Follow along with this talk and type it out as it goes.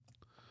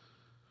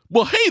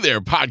Well, hey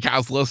there,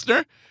 podcast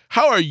listener.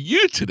 How are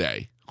you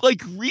today?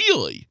 Like,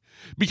 really?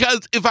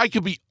 Because if I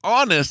could be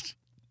honest,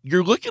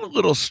 you're looking a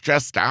little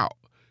stressed out.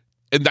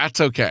 And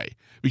that's okay,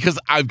 because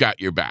I've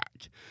got your back.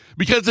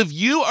 Because if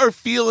you are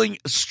feeling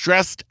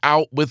stressed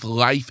out with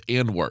life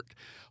and work,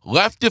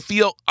 left to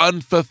feel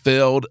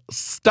unfulfilled,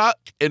 stuck,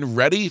 and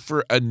ready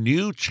for a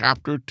new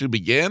chapter to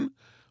begin,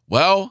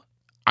 well,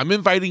 I'm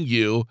inviting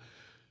you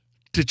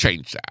to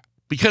change that.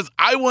 Because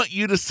I want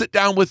you to sit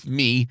down with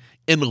me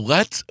and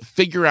let's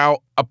figure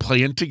out a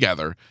plan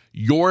together,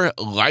 your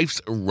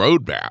life's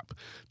roadmap,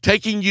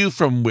 taking you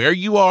from where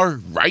you are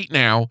right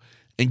now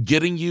and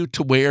getting you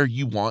to where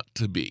you want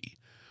to be.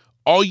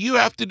 All you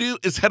have to do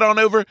is head on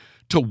over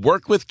to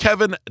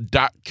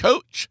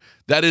workwithkevin.coach.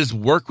 That is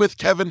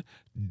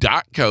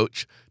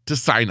workwithkevin.coach to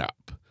sign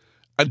up.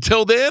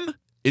 Until then,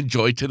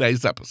 enjoy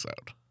today's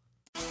episode.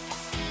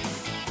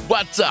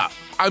 What's up?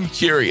 I'm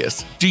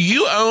curious. Do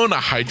you own a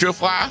hydro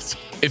flask?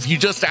 If you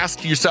just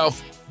ask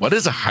yourself, what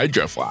is a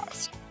hydro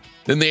flask?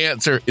 Then the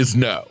answer is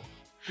no.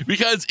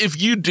 Because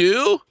if you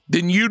do,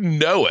 then you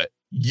know it.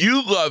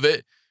 You love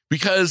it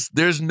because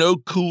there's no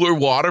cooler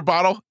water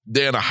bottle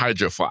than a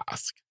hydro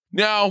flask.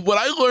 Now, what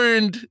I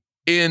learned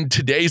in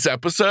today's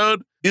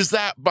episode is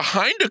that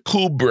behind a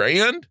cool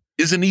brand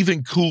is an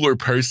even cooler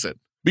person.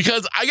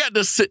 Because I got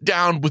to sit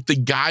down with the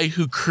guy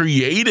who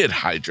created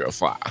Hydro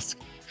Flask.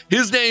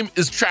 His name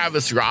is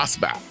Travis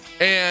Rosbach,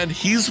 and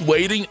he's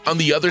waiting on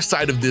the other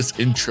side of this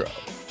intro.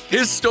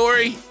 His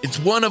story, it's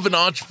one of an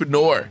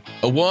entrepreneur,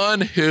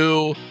 one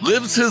who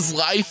lives his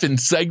life in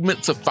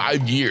segments of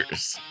 5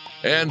 years.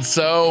 And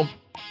so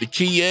the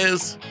key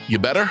is you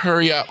better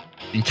hurry up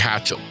and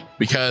catch him,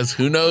 because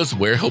who knows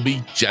where he'll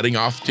be jetting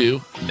off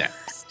to next.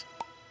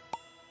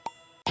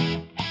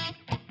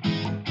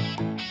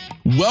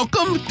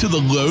 Welcome to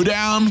the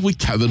Lowdown with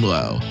Kevin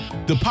Lowe,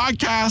 the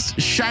podcast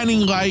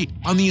shining light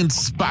on the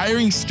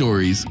inspiring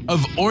stories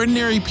of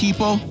ordinary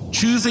people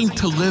choosing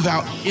to live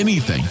out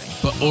anything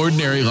but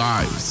ordinary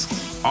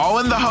lives. All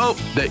in the hope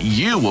that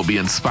you will be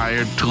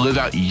inspired to live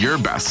out your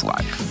best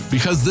life.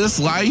 Because this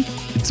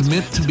life, it's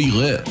meant to be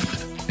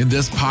lived. And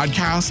this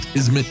podcast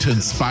is meant to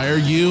inspire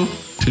you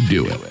to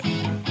do it.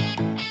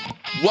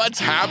 What's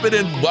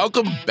happening?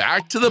 Welcome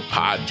back to the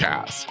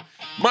podcast.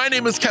 My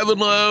name is Kevin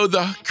Lowe,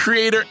 the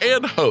creator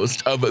and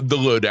host of The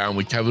Lowdown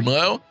with Kevin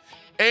Lowe.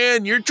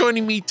 And you're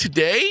joining me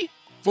today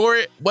for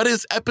what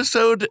is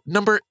episode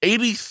number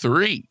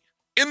 83.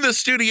 In the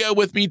studio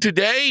with me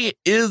today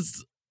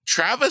is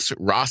Travis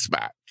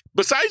Rosbach.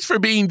 Besides for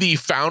being the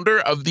founder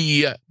of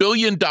the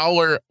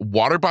billion-dollar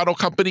water bottle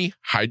company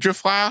Hydro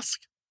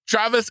Flask,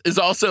 Travis is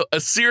also a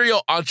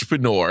serial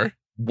entrepreneur,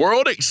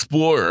 world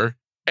explorer,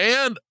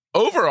 and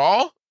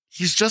overall,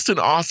 he's just an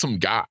awesome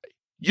guy.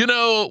 You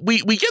know, we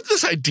get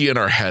this idea in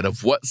our head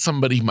of what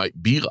somebody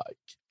might be like.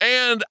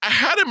 And I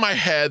had in my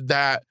head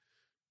that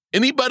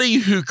anybody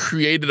who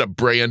created a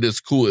brand as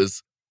cool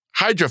as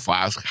Hydro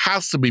Flask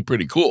has to be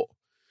pretty cool.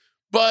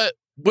 But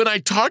when I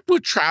talked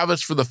with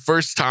Travis for the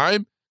first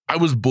time, I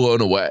was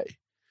blown away.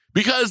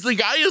 Because the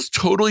guy is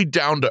totally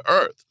down to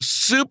earth,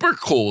 super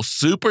cool,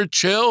 super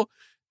chill,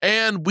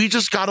 and we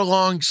just got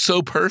along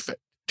so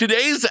perfect.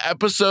 Today's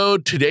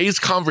episode, today's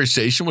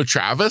conversation with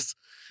Travis,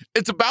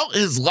 it's about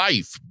his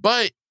life,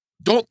 but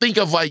don't think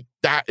of like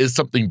that as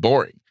something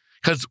boring,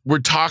 because we're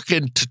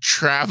talking to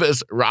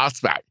Travis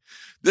Rosbach.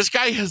 This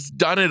guy has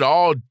done it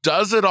all,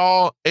 does it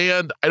all,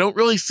 and I don't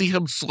really see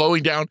him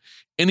slowing down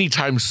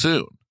anytime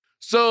soon.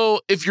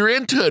 So if you're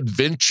into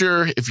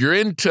adventure, if you're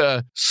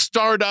into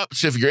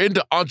startups, if you're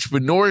into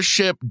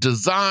entrepreneurship,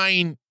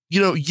 design,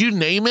 you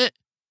name it,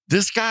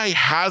 this guy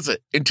has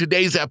it. And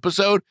today's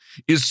episode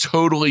is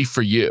totally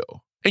for you.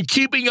 And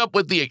keeping up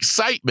with the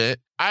excitement,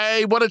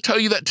 I want to tell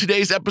you that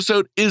today's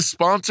episode is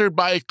sponsored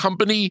by a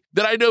company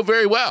that I know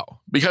very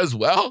well because,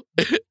 well,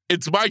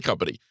 it's my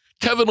company,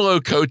 Kevin Lowe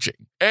Coaching.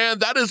 And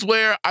that is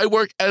where I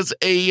work as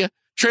a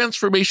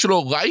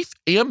transformational life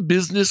and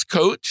business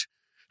coach,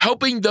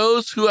 helping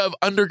those who have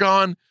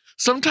undergone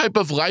some type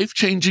of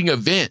life-changing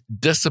event,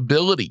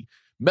 disability,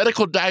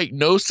 medical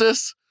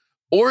diagnosis,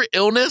 or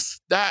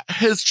illness that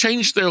has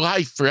changed their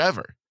life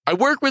forever. I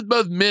work with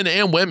both men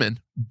and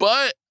women,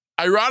 but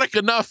ironic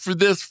enough for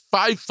this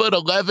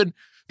 5'11"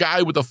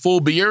 guy with a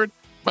full beard,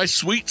 my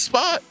sweet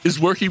spot is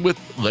working with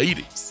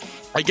ladies.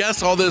 I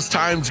guess all those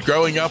times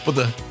growing up with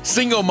a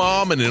single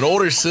mom and an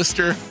older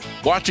sister,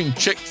 watching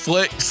chick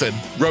flicks and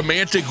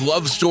romantic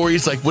love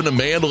stories like When a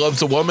Man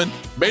Loves a Woman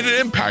made an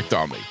impact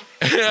on me.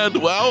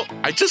 And well,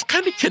 I just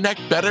kind of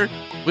connect better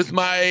with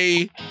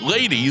my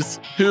ladies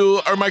who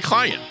are my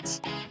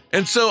clients.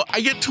 And so I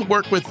get to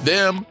work with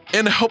them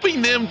and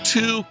helping them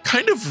to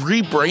kind of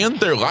rebrand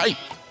their life.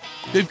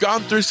 They've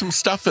gone through some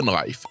stuff in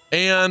life,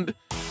 and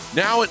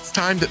now it's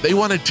time that they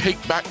want to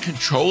take back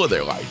control of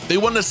their life. They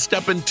want to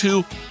step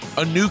into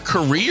a new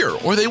career,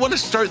 or they want to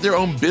start their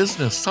own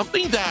business,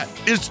 something that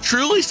is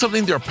truly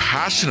something they're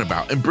passionate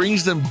about and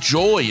brings them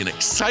joy and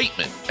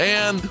excitement.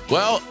 And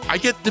well, I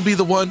get to be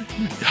the one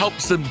who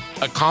helps them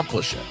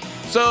accomplish it.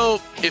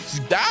 So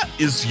if that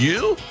is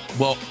you,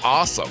 well,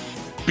 awesome.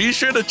 Be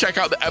sure to check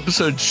out the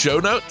episode show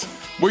notes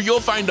where you'll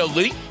find a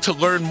link to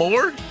learn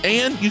more,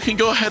 and you can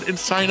go ahead and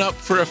sign up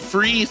for a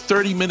free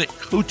 30-minute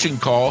coaching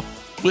call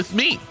with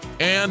me.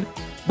 And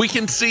we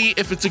can see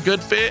if it's a good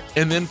fit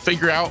and then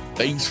figure out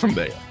things from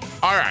there.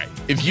 All right,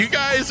 if you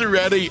guys are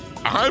ready,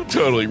 I'm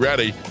totally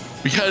ready,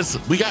 because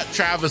we got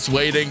Travis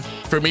waiting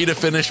for me to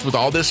finish with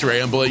all this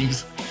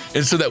ramblings,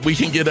 and so that we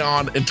can get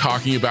on and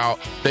talking about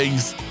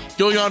things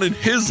going on in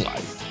his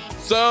life.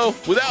 So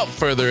without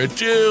further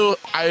ado,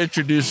 I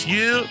introduce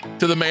you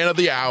to the man of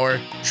the hour,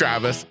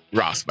 Travis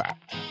Rosbach.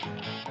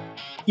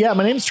 Yeah,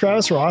 my name is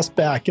Travis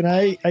Rosbach, and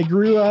I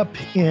grew up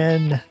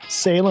in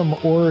Salem,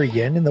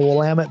 Oregon, in the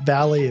Willamette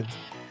Valley of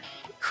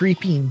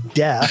creeping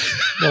death.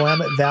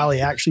 Willamette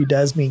Valley actually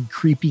does mean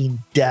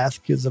creeping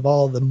death because of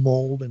all the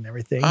mold and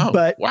everything. Oh,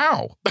 but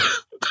wow.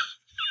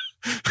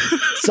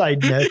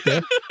 Side note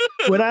there.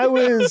 When I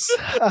was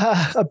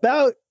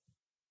about,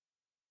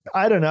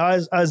 I don't know,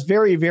 I was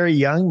very, very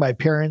young. My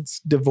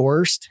parents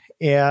divorced,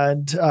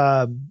 and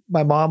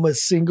my mom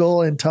was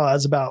single until I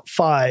was about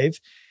 5.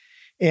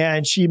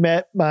 And she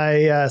met my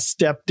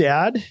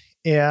stepdad,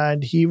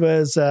 and he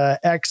was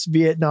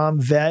ex-Vietnam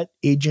vet,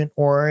 Agent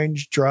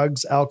Orange,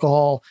 drugs,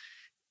 alcohol,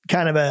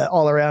 kind of a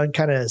all-around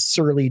kind of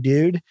surly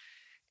dude.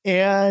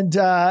 And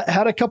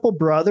had a couple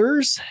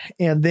brothers.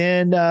 And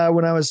then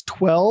when I was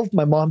 12,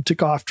 my mom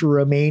took off to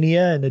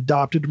Romania and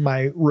adopted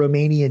my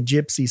Romanian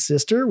gypsy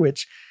sister,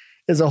 which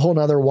is a whole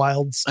nother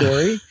wild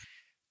story.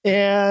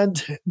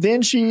 And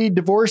then she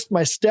divorced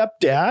my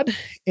stepdad.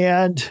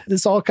 And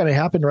this all kind of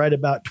happened right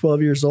about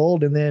 12 years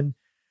old. And then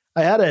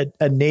I had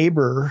a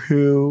neighbor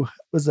who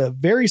was a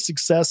very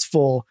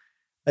successful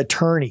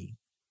attorney.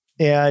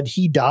 And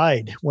he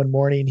died one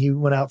morning. He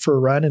went out for a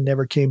run and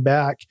never came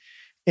back.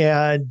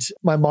 And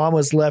my mom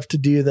was left to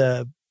do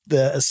the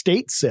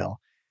estate sale.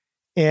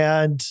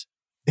 And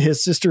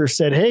his sister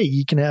said, "Hey,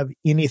 you can have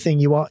anything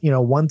you want,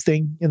 one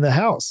thing in the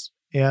house."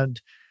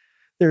 And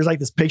there's like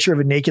this picture of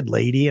a naked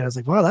lady. And I was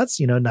like, wow, that's,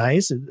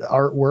 nice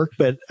artwork,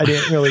 but I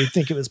didn't really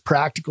think it was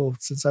practical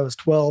since I was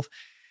 12.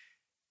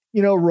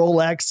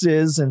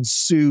 Rolexes and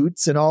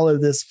suits and all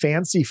of this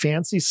fancy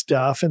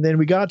stuff. And then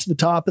we got to the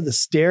top of the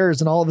stairs,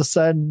 and all of a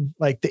sudden,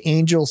 like, the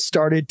angels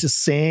started to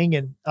sing.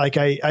 And like,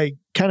 I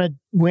kind of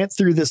went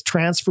through this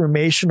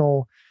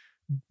transformational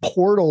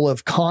portal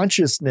of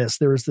consciousness.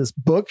 There was this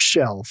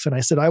bookshelf, and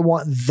I said, "I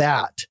want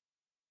that."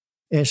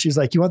 And she's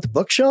like, "You want the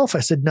bookshelf?"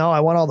 I said, "No,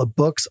 I want all the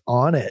books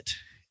on it."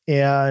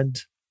 And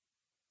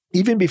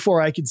even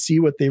before I could see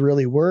what they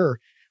really were,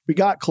 we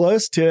got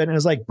close to it, and it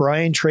was like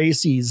Brian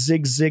Tracy,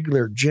 Zig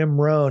Ziglar, Jim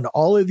Rohn,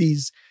 all of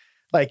these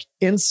like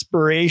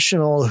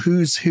inspirational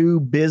who's who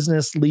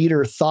business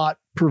leader,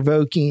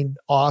 thought-provoking,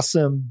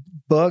 awesome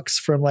books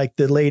from like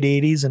the late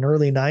 80s and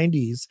early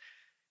 90s.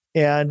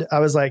 And I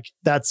was like,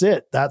 that's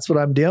it. That's what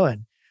I'm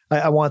doing.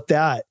 I want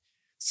that.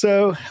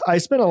 So I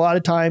spent a lot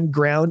of time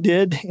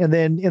grounded. And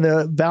then in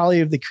the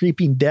Valley of the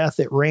Creeping Death,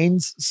 it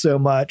rains so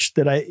much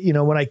that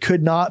when I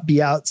could not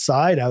be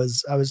outside, I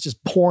was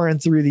just pouring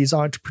through these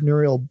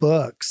entrepreneurial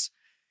books.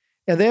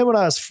 And then when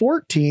I was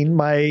 14,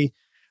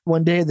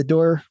 one day the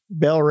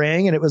doorbell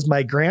rang, and it was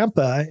my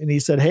grandpa. And he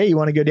said, "Hey, you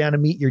want to go down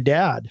and meet your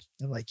dad?"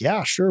 I'm like,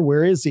 "Yeah, sure.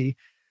 Where is he?"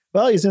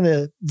 "Well, he's in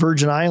the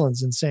Virgin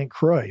Islands in St.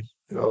 Croix."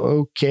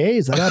 "Okay.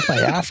 Is that out by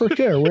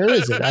Africa, or where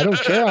is it?" "I don't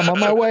care. I'm on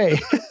my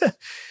way."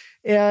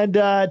 And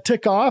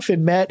took off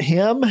and met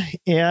him.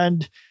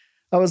 And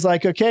I was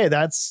like, okay,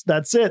 that's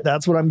it.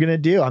 That's what I'm going to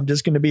do. I'm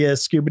just going to be a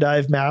scuba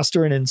dive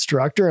master and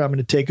instructor. And I'm going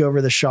to take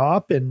over the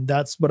shop. And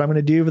that's what I'm going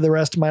to do for the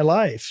rest of my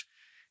life.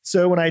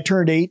 So when I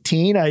turned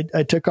 18,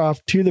 I took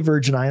off to the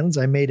Virgin Islands.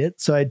 I made it.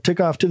 So I took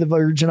off to the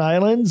Virgin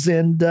Islands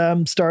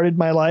and started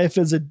my life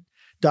as a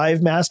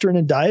dive master and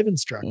a dive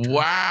instructor.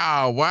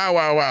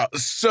 Wow.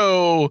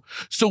 So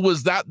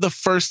was that the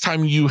first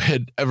time you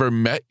had ever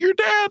met your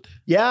dad?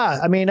 Yeah.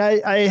 I mean,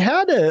 I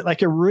had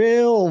a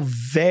real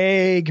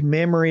vague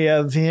memory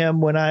of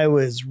him when I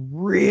was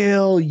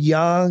real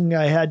young.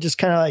 I had just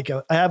kind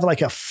of I have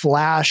a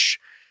flash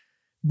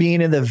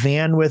being in the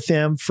van with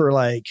him for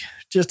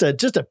just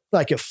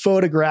a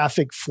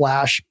photographic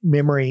flash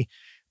memory.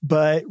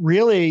 But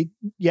really,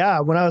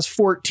 yeah, when I was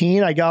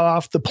 14, I got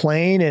off the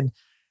plane, and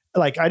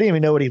I didn't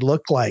even know what he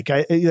looked like.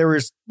 There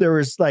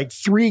was like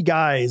 3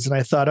 guys, and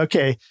I thought,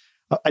 okay,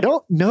 I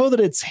don't know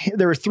that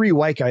there were 3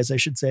 white guys, I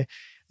should say.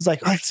 It's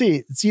like, let's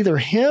see, it's either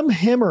him,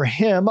 or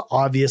him.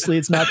 Obviously,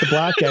 it's not the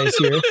black guys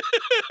here.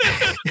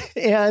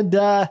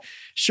 And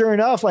sure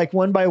enough,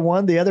 one by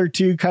one, the other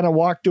 2 kind of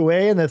walked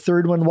away, and the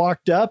third one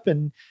walked up,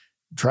 and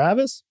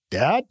Travis,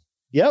 Dad,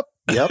 yep.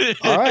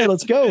 All right,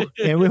 let's go.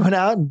 And we went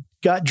out and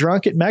got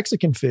drunk at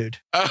Mexican food.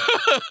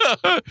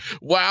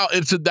 Wow.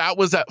 And so that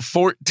was at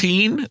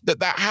 14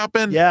 that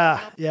happened?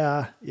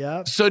 Yeah.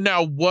 So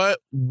now what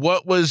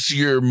was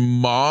your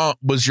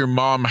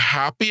mom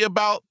happy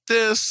about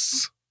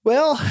this?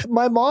 Well,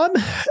 my mom,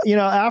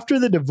 after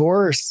the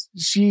divorce,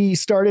 she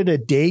started a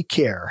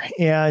daycare,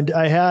 and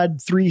I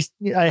had 3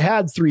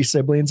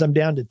 siblings. I'm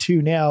down to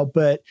 2 now,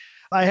 but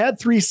I had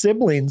 3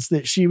 siblings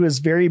that she was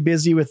very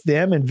busy with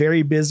them and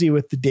very busy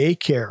with the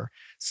daycare.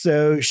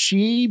 So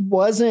she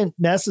wasn't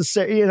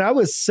necessary. And I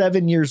was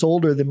 7 years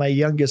older than my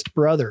youngest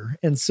brother.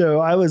 And so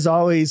I was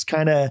always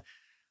kind of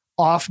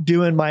off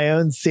doing my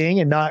own thing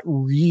and not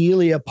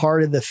really a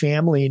part of the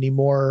family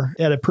anymore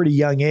at a pretty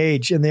young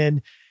age. And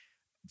then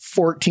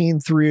 14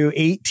 through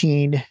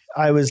 18,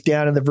 I was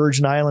down in the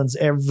Virgin Islands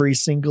every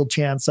single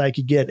chance I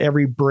could get,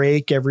 every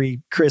break,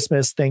 every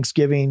Christmas,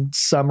 Thanksgiving,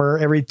 summer,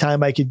 every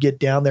time I could get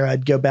down there,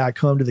 I'd go back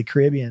home to the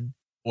Caribbean.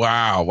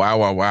 Wow.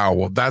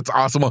 Well, that's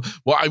awesome.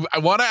 Well, I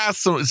want to ask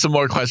some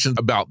more questions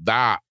about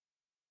that.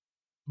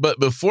 But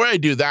before I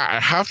do that, I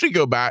have to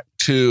go back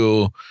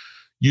to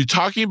you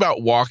talking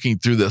about walking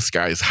through this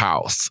guy's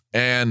house.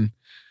 And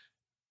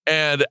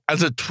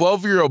as a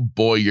 12-year-old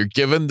boy, you're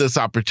given this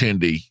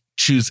opportunity.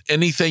 Choose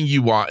anything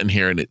you want in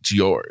here and it's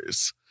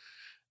yours.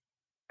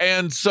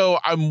 And so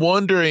I'm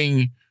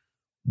wondering,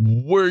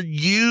 were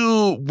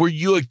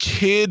you a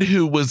kid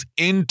who was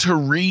into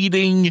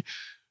reading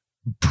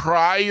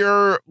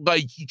prior?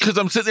 Like, because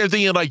I'm sitting there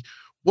thinking, like,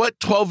 what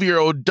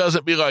 12-year-old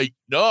doesn't be like,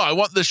 no, I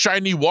want the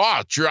shiny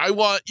watch, or I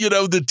want,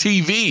 the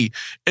TV.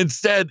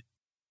 Instead,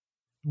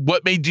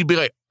 what made you be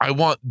like, I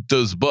want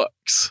those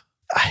books?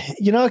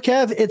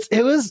 Kev,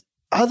 it was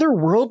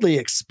otherworldly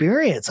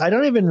experience. I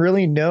don't even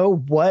really know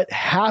what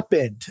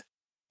happened.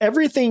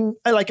 Everything,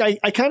 I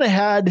kind of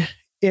had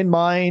in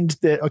mind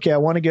that, okay, I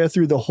want to go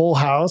through the whole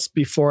house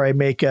before I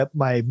make up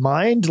my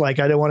mind. Like,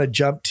 I don't want to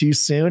jump too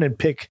soon and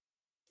pick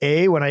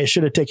A when I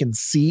should have taken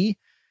C.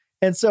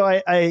 And so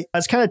I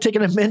was kind of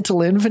taking a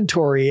mental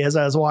inventory as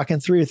I was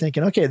walking through,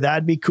 thinking, okay,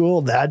 that'd be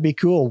cool. That'd be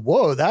cool.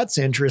 Whoa, that's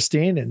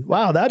interesting. And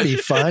wow, that'd be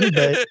fun.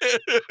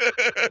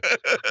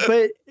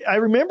 But I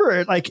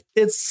remember, like,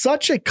 it's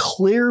such a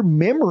clear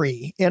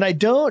memory. And I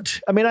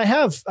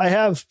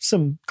have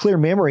some clear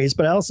memories,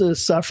 but I also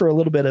suffer a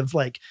little bit of,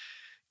 like,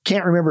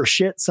 can't remember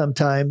shit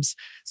sometimes.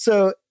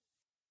 So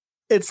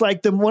it's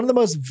like one of the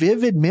most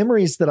vivid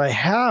memories that I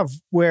have,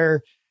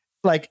 where,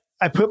 like,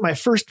 I put my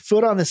first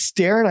foot on the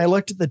stair and I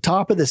looked at the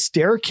top of the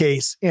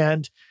staircase,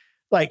 and,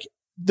 like,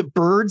 the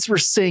birds were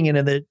singing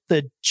and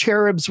the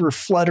cherubs were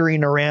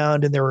fluttering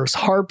around and there was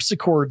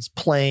harpsichords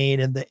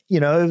playing, and it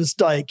was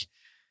like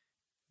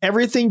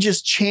everything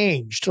just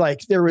changed.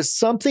 Like, there was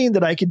something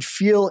that I could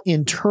feel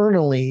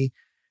internally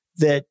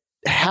that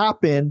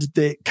happened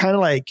that kind of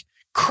like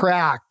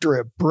cracked or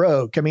it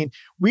broke. I mean,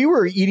 we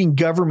were eating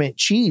government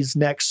cheese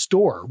next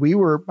door.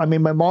 My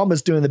mom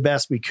was doing the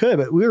best we could,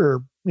 but we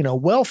were,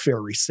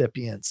 welfare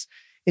recipients.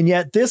 And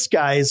yet this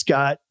guy's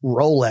got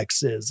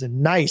Rolexes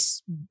and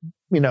nice,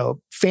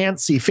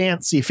 fancy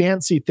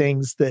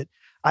things that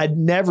I'd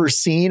never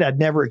seen, I'd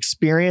never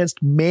experienced,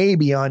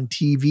 maybe on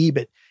TV,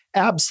 but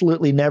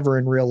absolutely never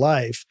in real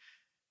life.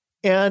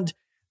 And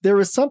there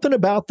was something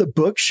about the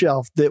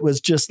bookshelf that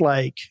was just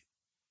like,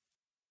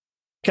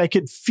 I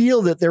could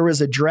feel that there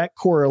was a direct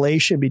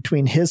correlation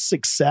between his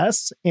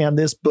success and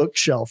this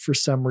bookshelf for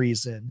some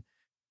reason.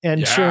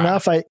 And sure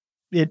enough,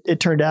 it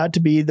turned out to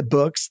be the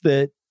books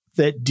that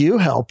do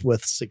help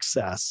with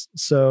success.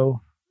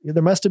 So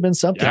there must have been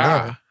something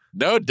there.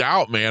 No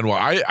doubt, man. Well,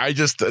 I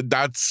just,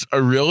 that's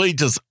a really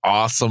just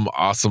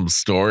awesome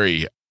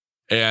story.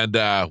 And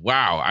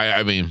wow,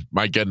 I mean,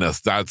 my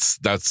goodness, that's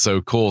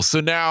so cool.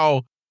 So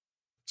now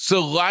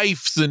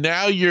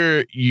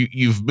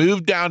you've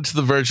moved down to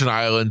the Virgin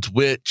Islands,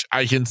 which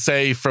I can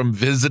say from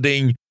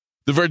visiting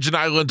the Virgin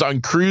Islands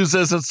on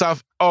cruises and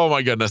stuff, oh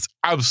my goodness,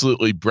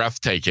 absolutely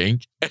breathtaking.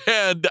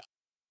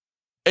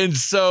 And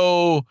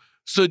so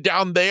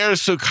down there,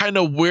 so kind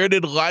of where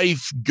did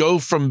life go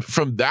from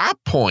that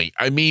point?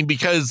 I mean,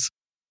 because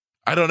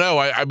I don't know.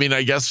 I mean,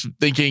 I guess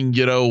thinking,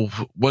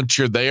 once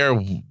you're there,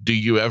 do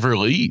you ever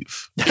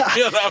leave?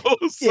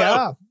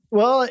 Yeah.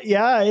 Well,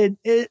 yeah,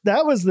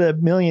 that was the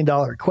 $1 million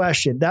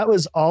question. That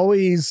was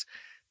always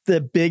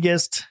the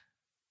biggest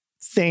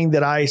thing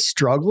that I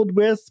struggled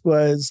with,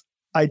 was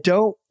I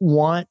don't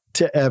want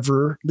to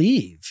ever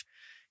leave.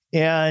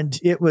 And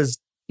it was,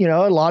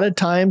 a lot of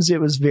times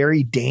it was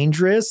very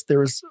dangerous.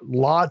 There was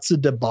lots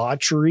of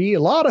debauchery,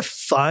 a lot of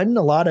fun,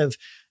 a lot of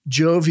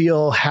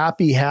jovial,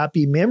 happy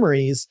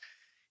memories.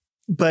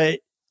 But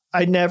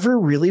I never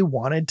really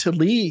wanted to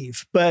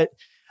leave. But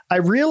I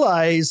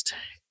realized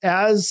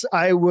as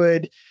I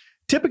would,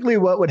 typically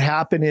what would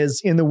happen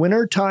is in the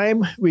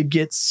wintertime, we'd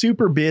get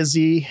super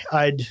busy.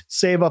 I'd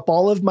save up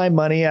all of my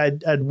money.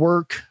 I'd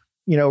work,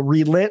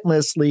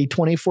 relentlessly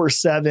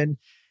 24/7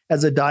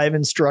 as a dive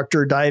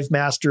instructor, dive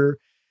master,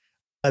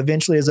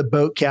 eventually as a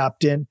boat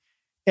captain.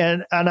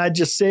 And I'd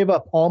just save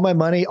up all my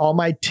money, all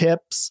my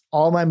tips,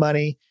 all my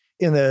money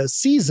in the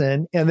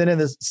season. And then in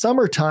the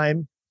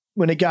summertime,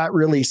 when it got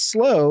really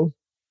slow,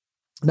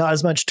 not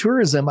as much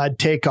tourism, I'd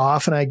take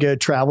off and I'd go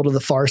travel to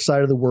the far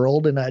side of the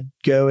world, and I'd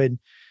go and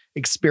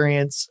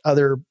experience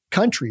other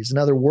countries and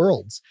other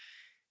worlds.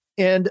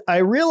 And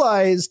I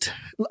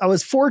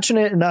was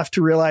fortunate enough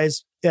to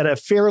realize at a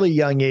fairly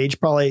young age,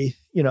 probably,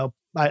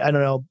 I don't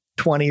know,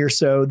 20 or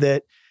so,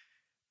 that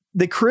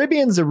the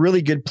Caribbean's a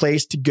really good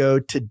place to go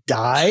to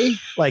die.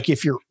 Like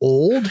if you're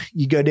old,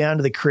 you go down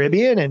to the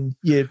Caribbean and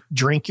you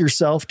drink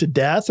yourself to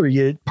death, or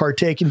you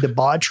partake in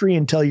debauchery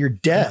until you're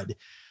dead.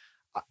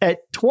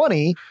 At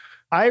 20,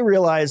 I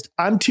realized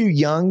I'm too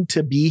young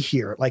to be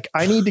here. Like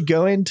I need to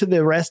go into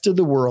the rest of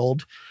the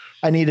world.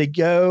 I need to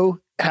go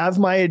have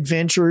my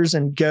adventures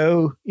and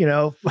go,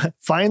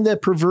 find the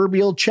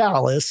proverbial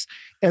chalice.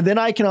 And then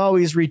I can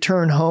always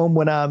return home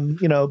when I'm,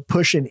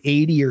 pushing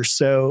 80 or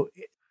so.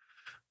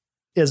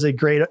 Is a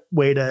great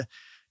way to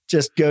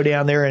just go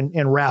down there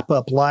and wrap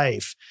up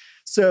life.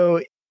 So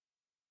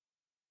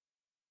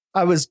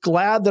I was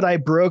glad that I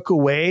broke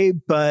away,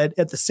 but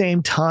at the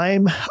same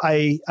time,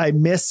 I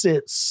miss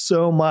it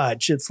so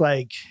much. It's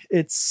like,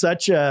 it's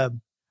a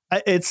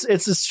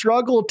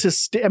struggle to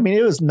stay. I mean,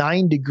 it was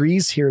 9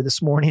 degrees here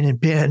this morning in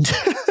Bend.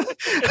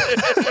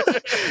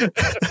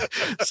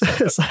 So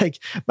it's like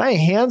my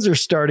hands are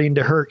starting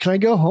to hurt. Can I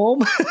go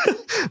home?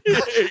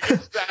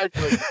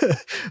 Exactly.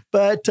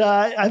 But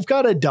I've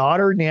got a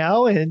daughter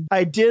now, and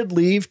I did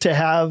leave to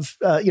have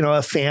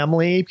a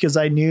family because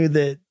I knew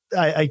that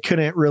I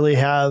couldn't really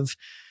have.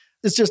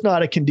 It's just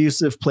not a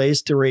conducive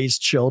place to raise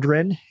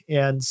children,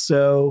 and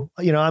so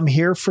I'm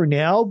here for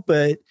now.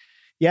 But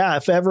yeah,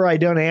 if ever I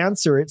don't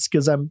answer, it's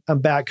because I'm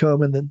back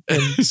home in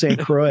St.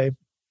 Croix.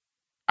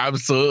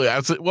 Absolutely.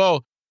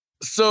 Well,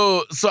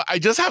 so I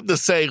just have to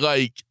say,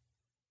 like,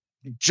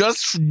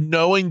 just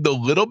knowing the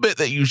little bit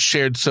that you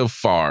shared so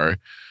far,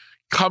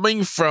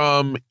 coming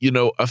from,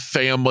 a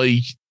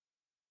family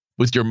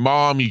with your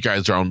mom, you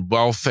guys are on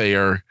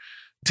welfare,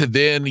 to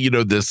then,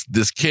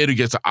 this kid who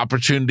gets an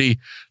opportunity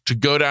to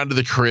go down to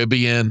the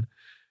Caribbean,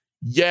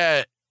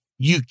 yet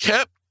you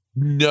kept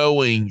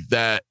knowing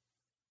that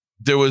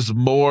there was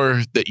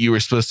more that you were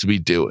supposed to be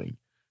doing.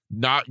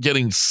 Not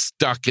getting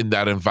stuck in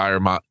that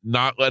environment,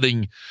 not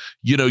letting,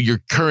 your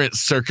current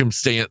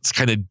circumstance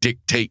kind of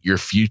dictate your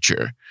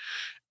future.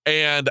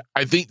 And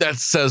I think that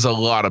says a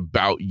lot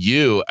about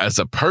you as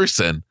a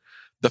person.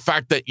 The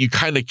fact that you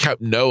kind of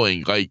kept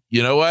knowing, like,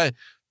 you know what?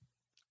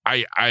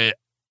 I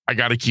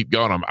got to keep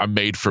going. I'm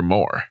made for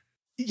more.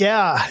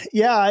 Yeah.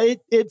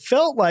 It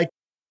felt like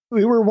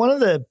we were one of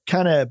the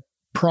kind of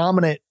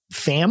prominent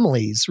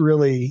families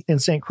really in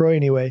St. Croix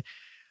anyway,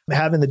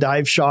 having the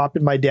dive shop,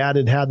 and my dad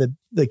had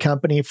the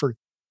company for,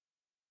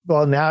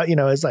 well, now,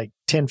 it's like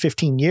 10,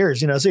 15 years,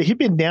 so he'd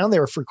been down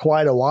there for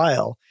quite a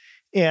while.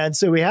 And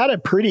so we had a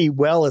pretty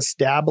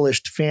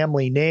well-established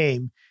family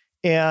name,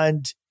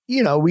 and,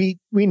 we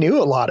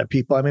knew a lot of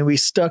people. I mean, we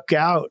stuck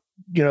out,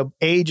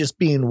 A, just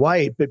being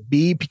white, but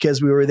B,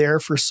 because we were there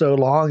for so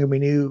long and we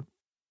knew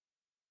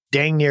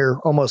dang near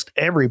almost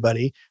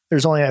everybody.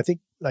 There's only, I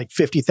think, like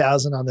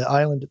 50,000 on the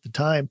island at the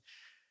time.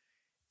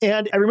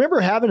 And I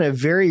remember having a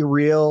very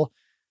real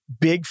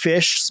big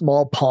fish,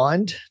 small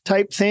pond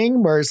type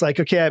thing where it's like,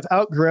 okay, I've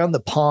outgrown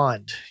the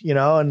pond,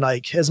 and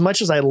like, as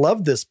much as I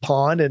love this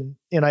pond and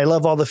I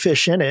love all the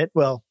fish in it,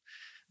 well,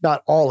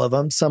 not all of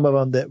them, some of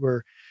them that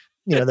were,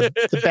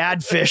 the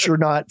bad fish were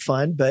not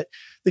fun, but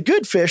the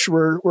good fish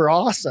were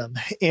awesome.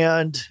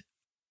 And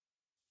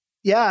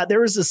yeah,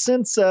 there was a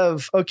sense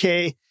of,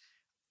 okay,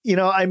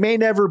 I may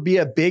never be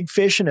a big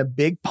fish in a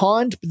big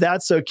pond, but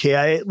that's okay.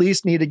 I at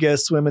least need to go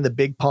swim in the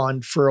big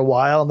pond for a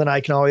while, and then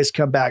I can always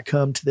come back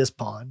home to this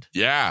pond.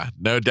 Yeah,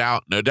 no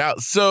doubt.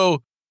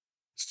 So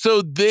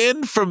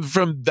then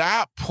from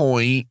that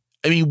point,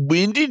 I mean,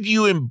 when did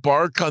you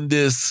embark on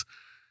this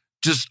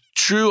just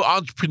true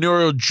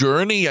entrepreneurial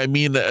journey? I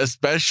mean,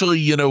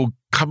 especially,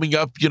 coming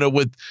up,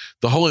 with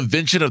the whole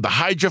invention of the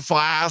Hydro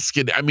Flask.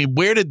 And I mean,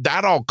 where did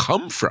that all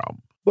come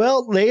from?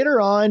 Well,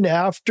 later on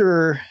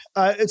after,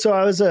 so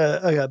I was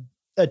a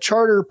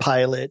charter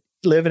pilot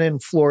living in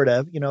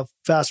Florida,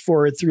 fast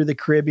forward through the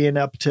Caribbean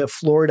up to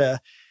Florida.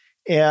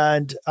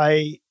 And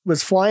I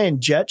was flying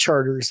jet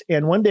charters.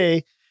 And one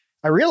day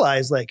I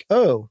realized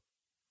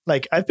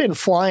I've been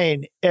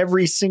flying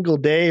every single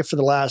day for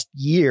the last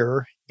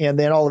year. And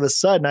then all of a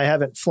sudden I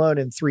haven't flown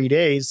in 3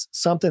 days.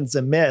 Something's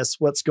amiss.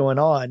 What's going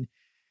on?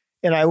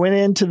 And I went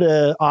into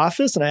the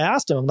office and I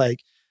asked them,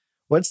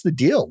 what's the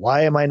deal?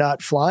 Why am I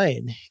not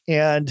flying?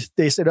 And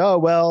they said, oh,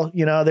 well,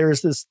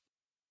 there's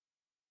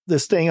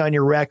this thing on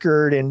your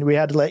record and we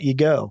had to let you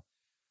go.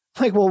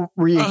 I'm like, well,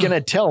 were you going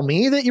to tell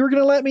me that you were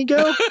going to let me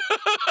go?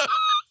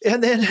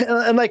 And then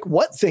I'm like,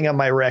 what thing on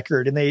my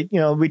record? And they,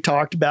 we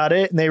talked about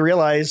it and they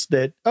realized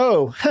that,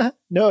 oh,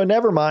 no,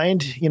 never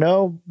mind.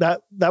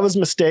 That was a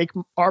mistake.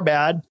 Our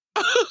bad.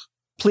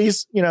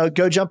 Please,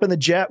 go jump in the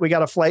jet. We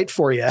got a flight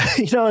for you.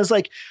 It's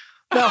like,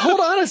 now, hold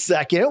on a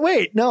second.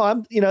 Wait, no,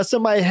 I'm, so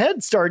my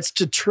head starts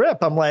to trip.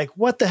 I'm like,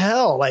 what the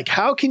hell? Like,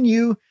 how can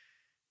you,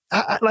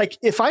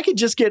 if I could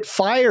just get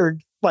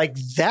fired like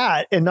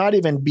that and not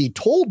even be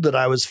told that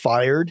I was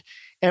fired,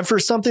 and for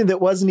something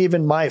that wasn't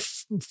even my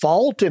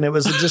fault, and it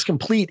was just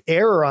complete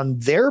error on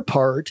their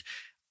part,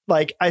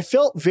 like, I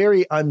felt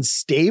very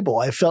unstable.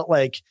 I felt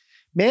like,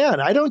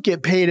 man, I don't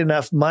get paid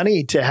enough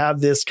money to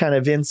have this kind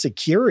of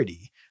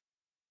insecurity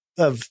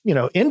of,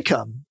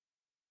 income.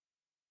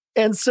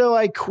 And so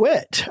I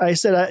quit. I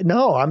said,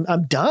 no,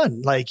 I'm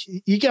done. Like,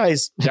 you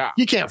guys,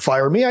 you can't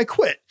fire me. I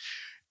quit.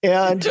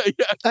 And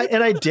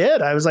I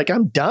did. I was like,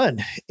 I'm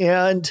done.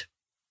 And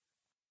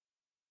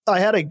I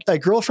had a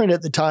girlfriend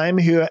at the time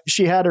who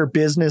she had her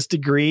business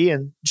degree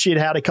and she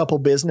had a couple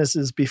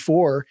businesses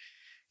before.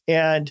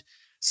 And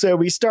so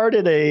we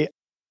started a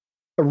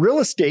real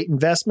estate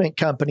investment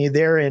company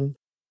there in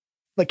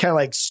kind of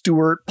like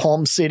Stewart,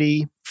 Palm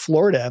City,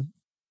 Florida,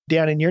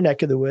 down in your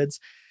neck of the woods.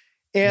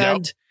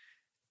 And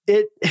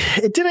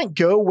it didn't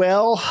go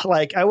well.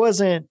 Like, I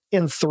wasn't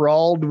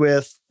enthralled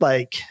with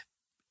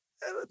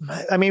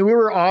we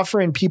were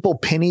offering people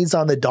pennies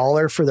on the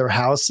dollar for their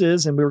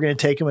houses and we were going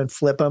to take them and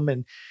flip them.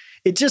 And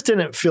it just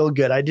didn't feel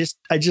good. I just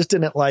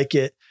didn't like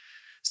it.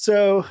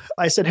 So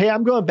I said, hey,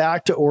 I'm going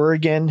back to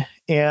Oregon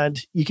and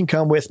you can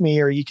come with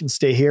me or you can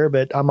stay here,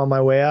 but I'm on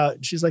my way out.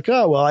 And she's like,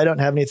 oh, well, I don't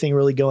have anything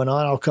really going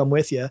on. I'll come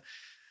with you.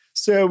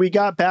 So we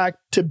got back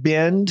to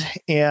Bend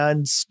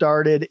and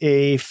started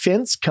a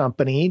fence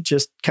company,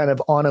 just kind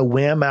of on a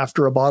whim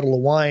after a bottle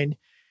of wine,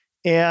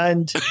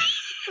 and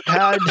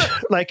had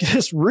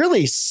this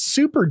really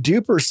super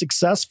duper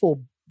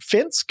successful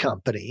fence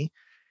company.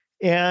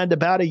 And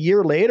about a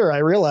year later, I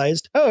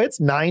realized, oh, it's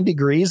 9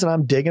 degrees and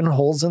I'm digging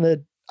holes in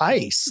the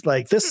ice.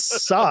 Like, this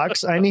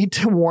sucks. I need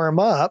to warm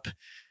up.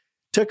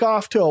 Took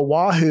off to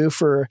Oahu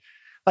for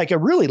a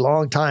really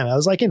long time. I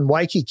was in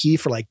Waikiki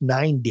for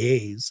 9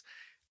 days,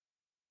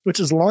 which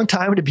is a long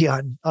time to be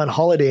on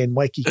holiday in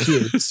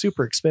Waikiki. It's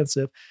super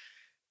expensive.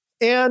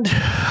 And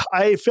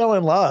I fell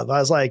in love. I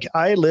was like,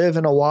 I live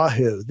in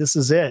Oahu. This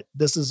is it.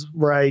 This is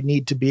where I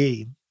need to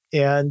be.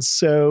 And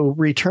so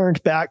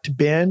returned back to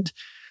Bend,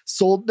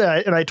 sold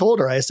that. And I told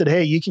her, I said,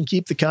 hey, you can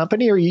keep the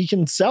company or you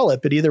can sell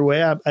it. But either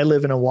way, I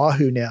live in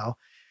Oahu now.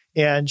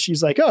 And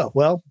she's like, oh,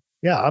 well,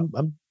 yeah,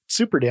 I'm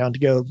super down to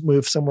go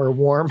move somewhere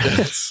warm.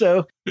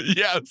 So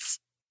yes,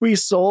 we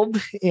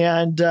sold.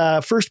 And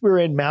first we were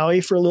in Maui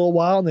for a little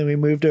while. And then we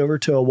moved over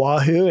to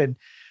Oahu. And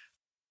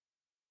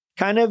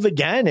kind of,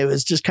 again, it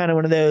was just kind of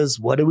one of those,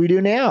 what do we do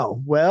now?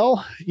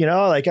 Well,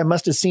 I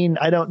must have seen,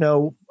 I don't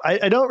know.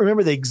 I don't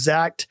remember the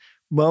exact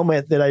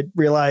moment that I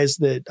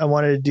realized that I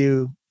wanted to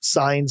do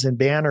signs and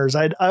banners.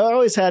 I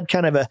always had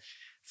kind of a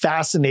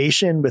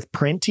fascination with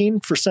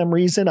printing for some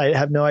reason. I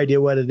have no idea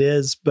what it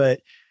is,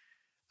 but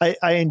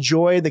I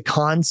enjoy the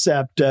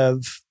concept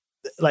of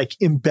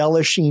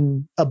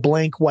embellishing a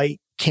blank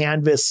white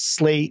canvas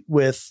slate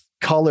with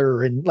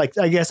color. And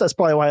I guess that's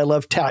probably why I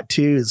love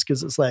tattoos,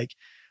 because it's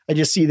I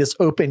just see this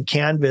open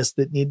canvas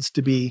that needs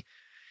to be,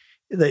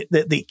 that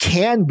they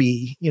can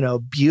be,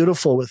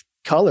 beautiful with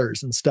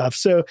colors and stuff.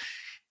 So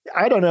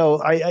I don't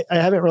know. I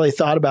haven't really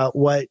thought about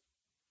what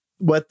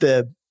is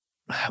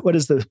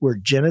the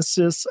word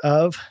genesis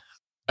of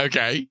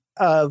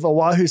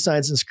Oahu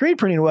Signs and Screen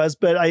Printing was.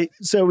 But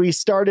so we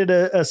started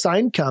a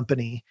sign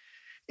company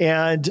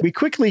and we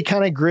quickly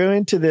kind of grew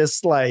into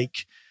this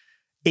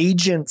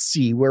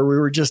agency where we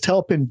were just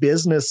helping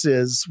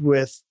businesses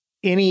with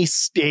any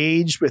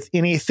stage, with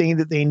anything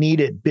that they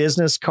needed: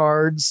 business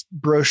cards,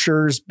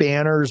 brochures,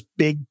 banners,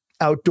 big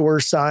outdoor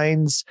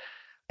signs,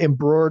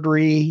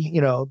 embroidery,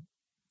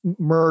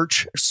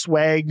 merch,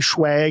 swag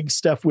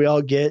stuff we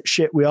all get,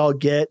 shit we all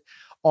get,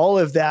 all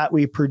of that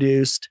we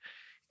produced.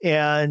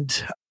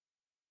 And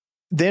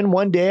then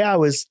one day I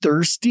was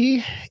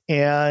thirsty,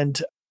 and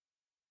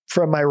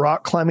from my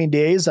rock climbing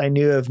days, I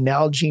knew of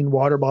Nalgene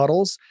water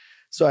bottles.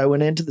 So I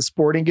went into the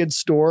sporting goods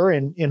store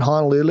in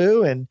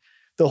Honolulu, and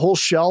the whole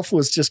shelf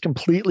was just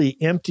completely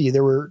empty.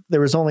 There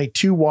was only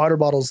 2 water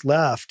bottles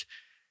left.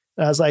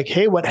 And I was like,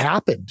 hey, what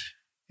happened?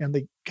 And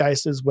the guy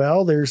says,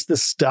 well, there's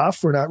this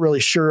stuff. We're not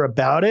really sure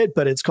about it,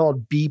 but it's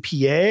called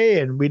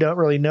BPA and we don't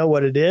really know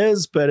what it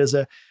is. But as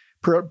a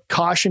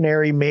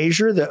precautionary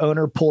measure, the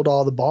owner pulled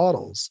all the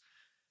bottles.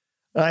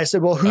 And I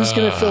said, well, who's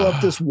going to fill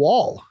up this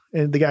wall?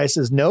 And the guy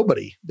says,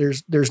 nobody.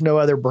 There's no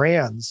other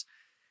brands.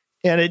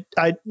 And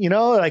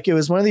it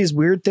was one of these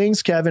weird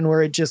things, Kevin,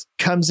 where it just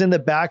comes in the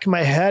back of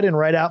my head and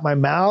right out my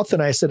mouth.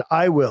 And I said,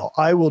 I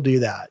will do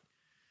that.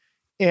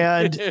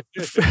 And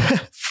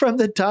from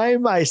the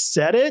time I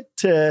said it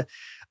to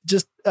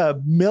just a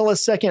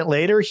millisecond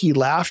later, he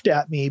laughed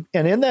at me.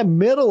 And in the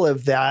middle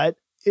of that,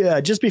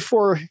 just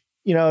before,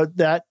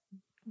 that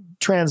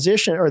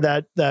transition or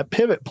that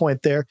pivot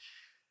point there,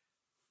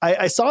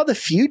 I saw the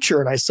future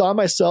and I saw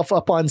myself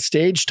up on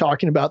stage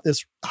talking about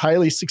this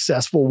highly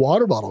successful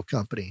water bottle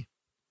company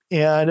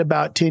and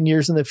about 10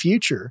 years in the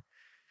future.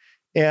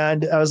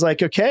 And I was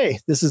like, okay,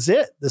 this is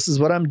it. This is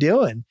what I'm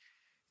doing.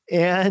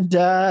 And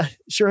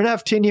sure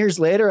enough, 10 years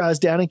later, I was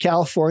down in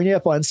California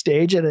up on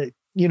stage at a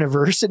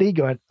university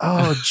going,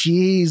 oh,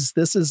 geez,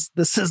 this is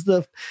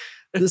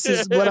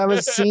what I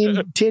was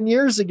seeing 10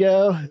 years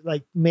ago,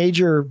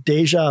 major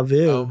deja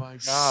vu. Oh my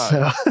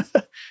God.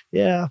 So,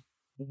 yeah.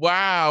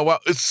 Wow.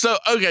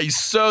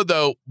 So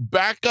though,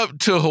 back up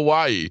to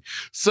Hawaii.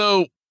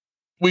 So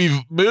we've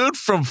moved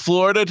from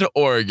Florida to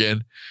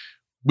Oregon.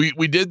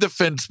 We did the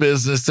fence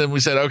business and we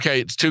said,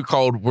 okay, it's too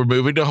cold. We're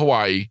moving to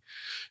Hawaii.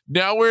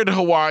 Now we're in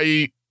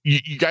Hawaii.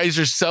 you guys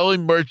are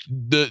selling merch,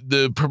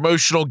 the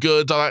promotional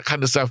goods, all that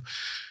kind of stuff.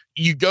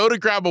 You go to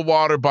grab a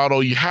water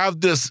bottle. You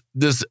have this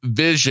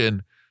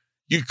vision.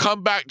 You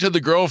come back to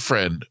the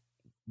girlfriend.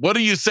 What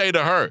do you say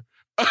to her?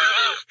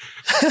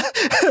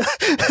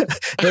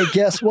 Hey,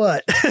 guess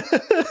what?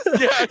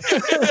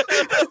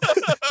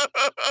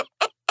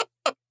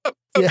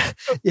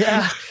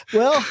 Yeah.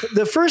 Well,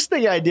 the first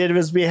thing I did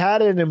was we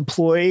had an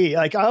employee.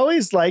 Like, I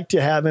always like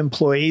to have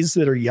employees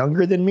that are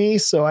younger than me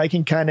so I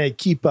can kind of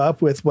keep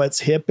up with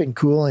what's hip and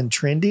cool and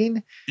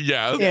trending.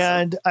 Yeah.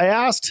 And I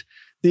asked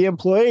the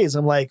employees,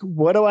 I'm like,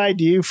 what do I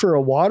do for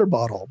a water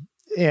bottle?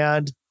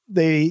 And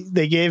they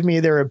gave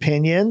me their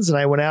opinions, and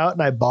I went out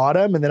and I bought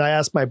them. And then I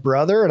asked my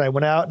brother, and I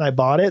went out and I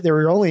bought it. There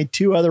were only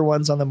 2 other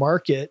ones on the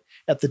market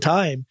at the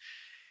time.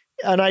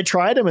 And I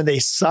tried them and they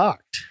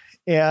sucked.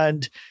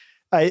 And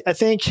I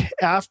think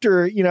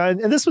after,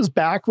 and this was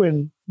back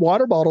when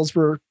water bottles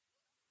were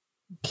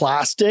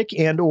plastic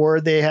and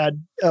or they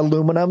had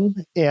aluminum,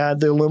 and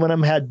the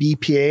aluminum had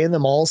BPA in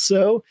them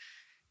also.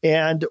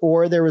 And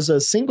or there was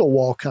a single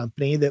wall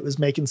company that was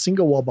making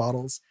single wall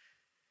bottles.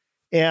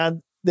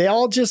 And they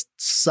all just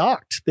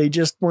sucked. They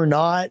just were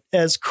not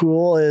as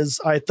cool as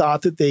I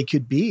thought that they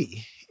could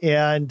be.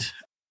 And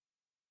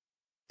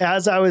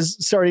as I was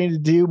starting to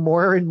do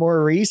more and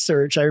more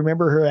research, I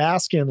remember her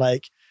asking,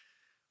 like,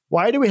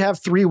 why do we have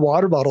 3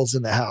 water bottles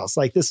in the house?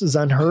 Like, this is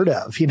unheard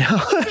of,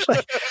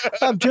 Like,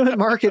 I'm doing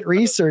market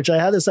research.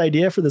 I had this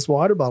idea for this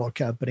water bottle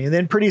company. And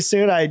then pretty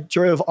soon I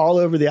drove all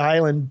over the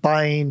island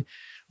buying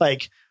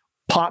like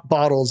pop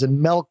bottles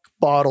and milk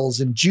bottles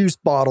and juice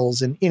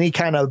bottles and any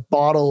kind of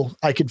bottle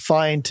I could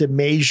find to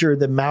measure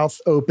the mouth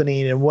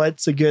opening and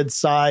what's a good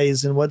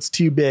size and what's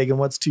too big and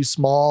what's too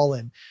small.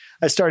 And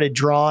I started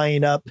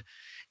drawing up.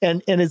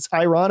 And it's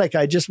ironic.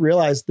 I just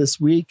realized this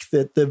week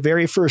that the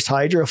very first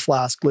Hydro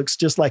Flask looks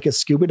just like a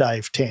scuba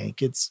dive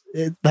tank. It's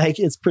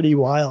pretty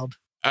wild.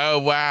 Oh,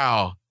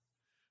 wow.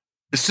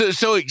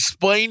 So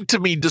explain to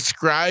me,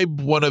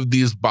 describe one of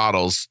these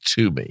bottles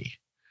to me.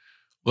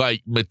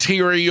 Like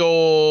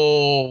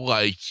material,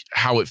 like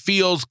how it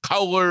feels,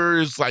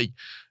 colors, like.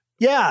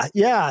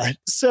 Yeah.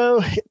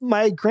 So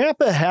my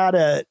grandpa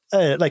had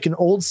like an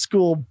old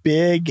school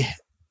big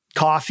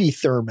coffee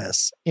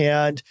thermos.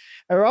 And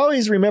I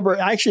always remember,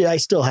 actually, I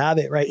still have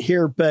it right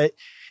here, but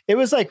it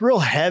was like real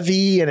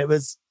heavy and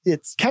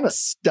it's kind of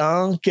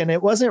stunk, and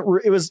it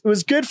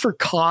was good for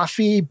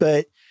coffee,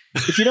 but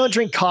if you don't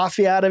drink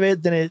coffee out of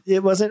it, then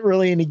it wasn't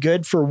really any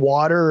good for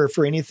water or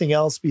for anything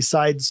else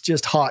besides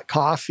just hot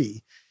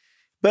coffee.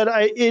 But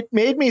it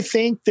made me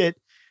think that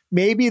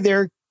maybe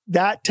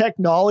that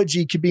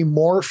technology could be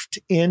morphed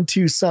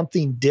into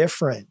something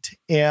different,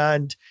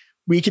 and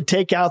we could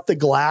take out the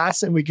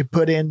glass and we could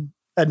put in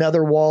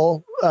another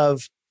wall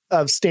of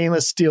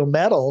stainless steel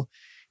metal,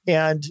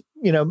 and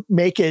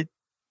make it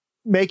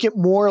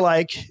more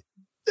like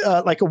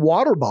a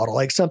water bottle,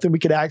 like something we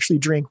could actually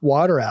drink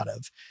water out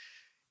of.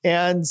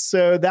 And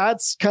so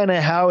that's kind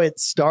of how it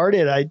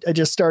started. I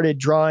just started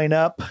drawing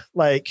up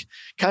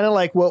kind of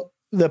like what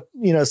the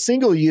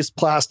single use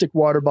plastic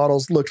water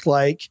bottles looked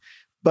like,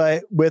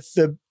 but with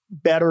the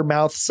better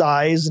mouth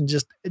size and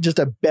just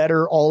a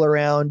better all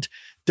around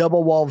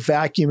double wall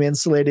vacuum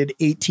insulated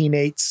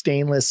 18/8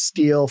 stainless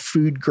steel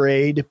food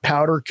grade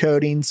powder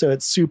coating. So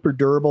it's super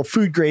durable,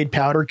 food grade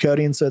powder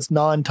coating. So it's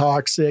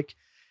non-toxic.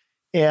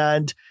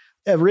 And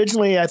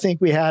originally I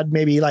think we had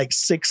maybe like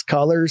 6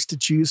 colors to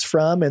choose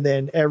from. And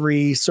then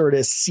every sort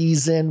of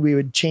season we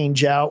would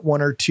change out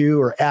 1 or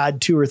 2 or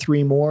add 2 or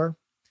 3 more.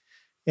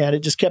 And it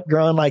just kept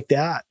growing like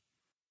that.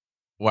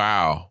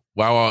 Wow.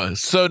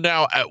 So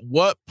now at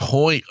what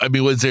point, I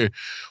mean, was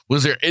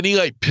there any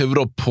like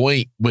pivotal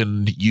point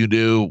when you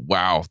knew,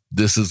 wow,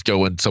 this is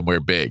going somewhere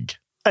big?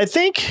 I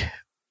think,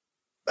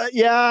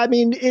 I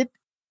mean, it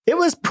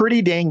was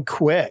pretty dang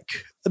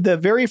quick. The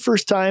very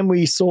first time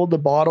we sold the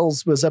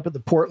bottles was up at the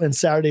Portland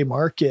Saturday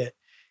Market.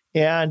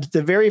 And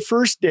the very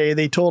first day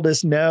they told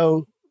us,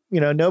 no,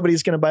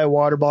 nobody's going to buy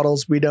water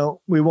bottles. We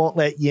won't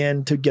let you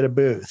in to get a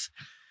booth.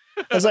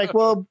 I was like,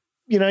 well,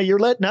 you're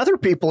letting other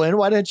people in.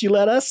 Why don't you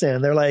let us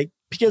in? They're like,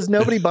 because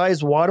nobody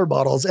buys water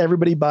bottles.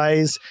 Everybody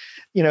buys,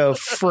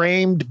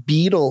 framed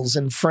beetles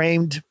and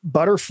framed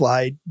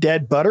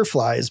dead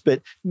butterflies,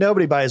 but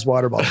nobody buys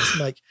water bottles. I'm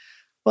like,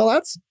 well,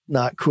 that's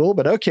not cool,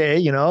 but okay,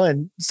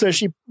 And so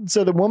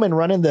the woman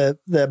running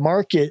the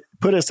market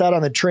put us out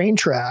on the train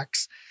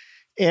tracks,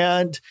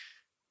 and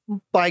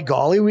by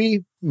golly,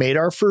 we made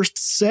our first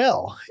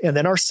sale, and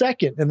then our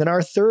second, and then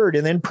our third.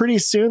 And then pretty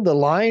soon the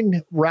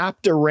line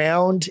wrapped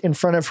around in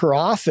front of her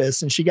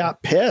office, and she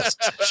got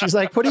pissed. She's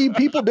like, what are you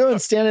people doing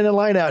standing in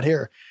line out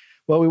here?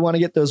 Well, we want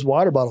to get those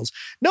water bottles.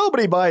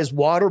 Nobody buys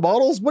water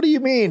bottles. What do you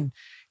mean?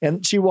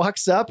 And she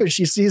walks up and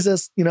she sees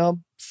us,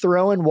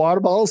 throwing water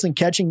bottles and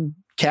catching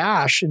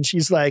cash. And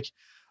she's like,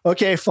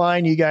 okay,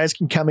 fine, you guys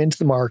can come into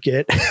the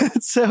market.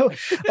 So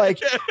like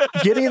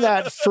getting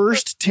that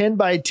first 10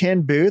 by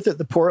 10 booth at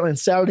the Portland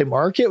Saturday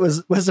Market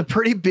was a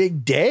pretty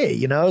big day.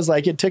 It was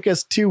like, it took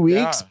us 2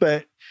 weeks,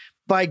 but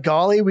by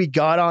golly, we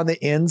got on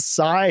the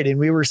inside and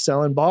we were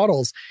selling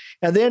bottles.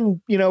 And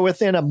then,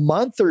 within a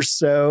month or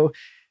so,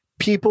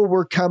 people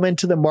were coming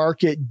to the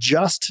market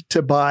just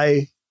to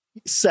buy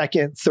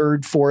second,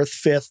 third, fourth,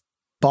 fifth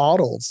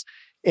bottles.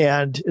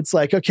 And it's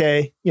like,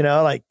 okay,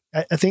 I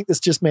think this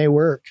just may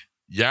work.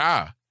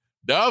 Yeah.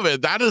 No,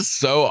 man, that is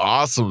so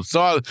awesome.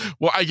 So,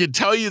 well, I can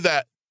tell you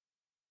that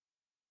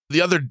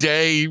the other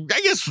day,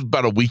 I guess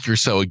about a week or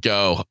so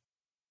ago,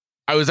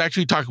 I was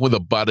actually talking with a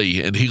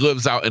buddy, and he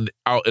lives out in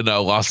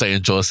Los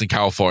Angeles in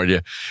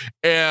California.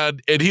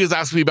 And he was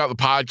asking me about the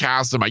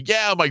podcast. I'm like,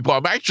 yeah. I'm like,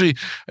 well, I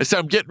said,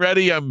 I'm getting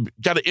ready. I'm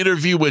got an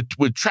interview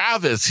with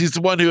Travis. He's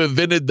the one who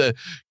invented the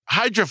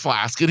Hydro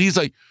Flask. And he's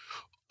like,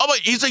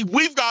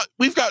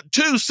 we've got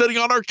two sitting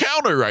on our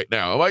counter right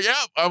now. I'm like,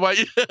 yeah. I'm like,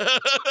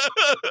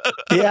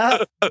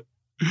 yeah.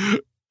 And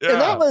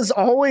that was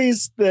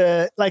always we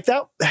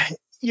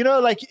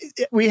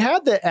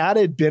had the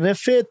added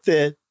benefit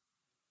that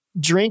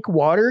drink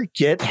water,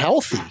 get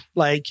healthy.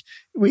 Like,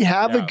 we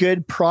have a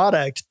good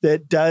product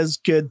that does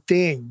good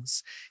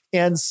things.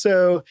 And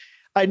so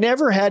I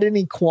never had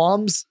any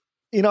qualms.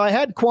 I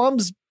had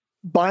qualms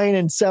buying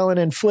and selling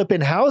and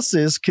flipping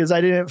houses because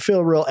I didn't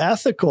feel real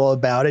ethical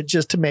about it,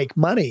 just to make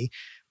money.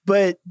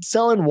 But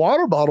selling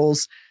water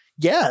bottles,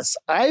 yes,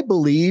 I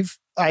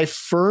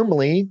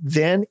firmly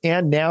then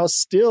and now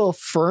still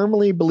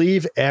firmly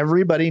believe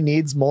everybody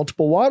needs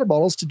multiple water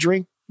bottles to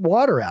drink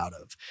water out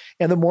of.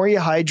 And the more you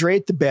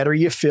hydrate, the better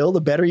you feel,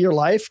 the better your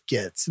life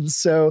gets. And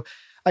so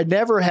I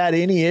never had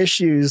any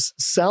issues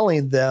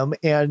selling them.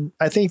 And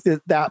I think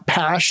that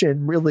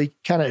passion really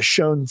kind of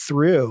shone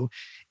through.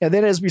 And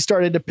then as we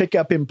started to pick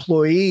up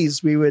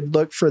employees, we would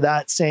look for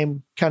that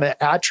same kind of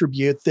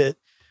attribute that,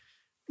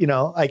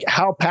 like,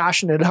 how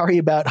passionate are you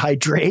about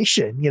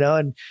hydration?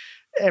 And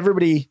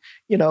everybody,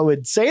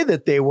 would say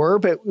that they were,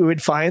 but we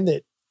would find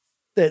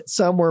that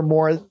some were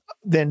more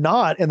than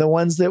not. And the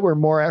ones that were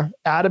more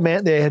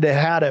adamant, they had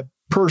had a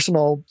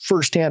personal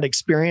firsthand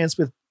experience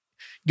with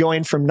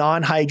going from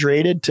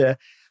non-hydrated to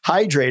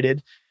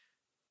hydrated.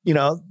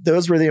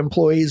 Those were the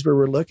employees we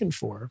were looking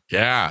for.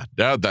 Yeah,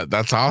 no,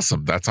 that's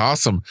awesome. That's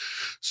awesome.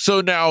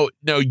 So now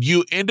did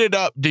you end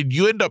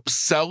up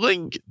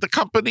selling the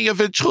company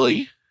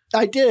eventually?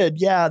 I did.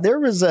 Yeah. There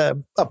was a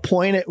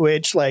point at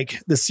which, like,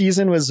 the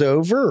season was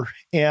over,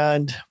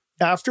 and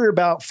after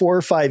about 4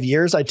 or 5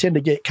 years, I tend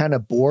to get kind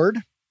of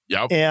bored.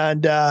 Yep.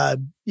 And I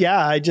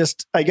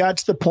got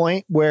to the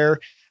point where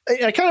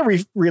I kind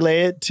of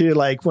relay it to,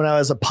 like, when I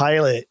was a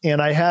pilot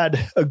and I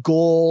had a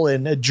goal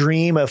and a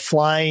dream of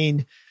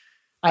flying,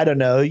 I don't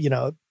know,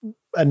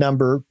 a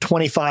number,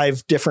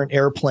 25 different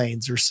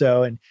airplanes or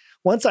so. And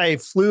once I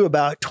flew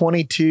about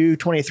 22,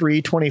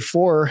 23,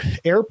 24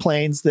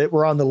 airplanes that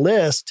were on the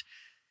list,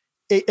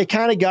 it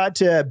kind of got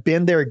to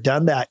been there,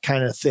 done that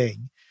kind of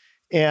thing.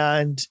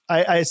 And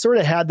I sort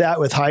of had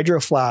that with Hydro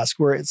Flask,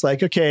 where it's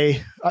like,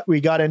 okay,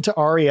 we got into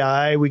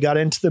REI, we got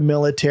into the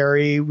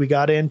military, we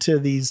got into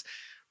these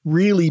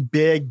really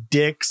big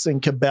Dick's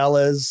and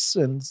Cabela's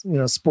and,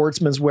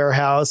 Sportsman's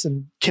Warehouse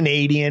and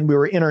Canadian. We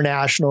were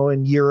international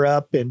in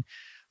Europe, and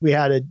we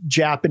had a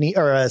Japanese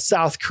or a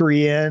South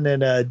Korean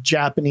and a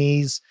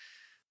Japanese,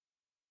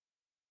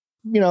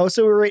 so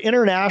we were an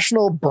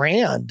international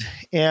brand.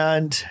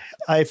 And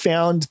I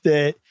found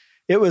that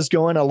it was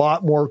going a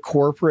lot more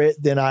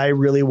corporate than I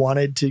really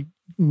wanted to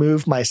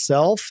move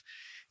myself.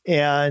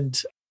 And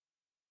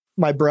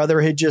my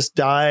brother had just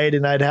died,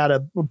 and I'd had a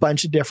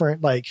bunch of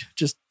different, like,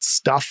 just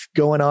stuff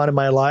going on in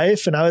my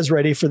life, and I was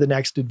ready for the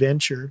next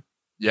adventure.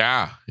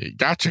 Yeah.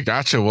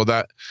 Gotcha. Well,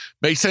 that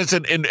makes sense.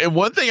 And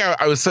one thing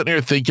I was sitting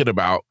here thinking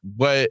about,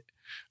 what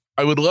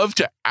I would love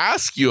to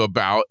ask you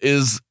about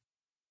is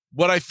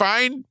what I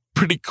find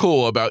pretty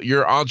cool about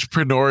your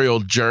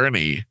entrepreneurial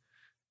journey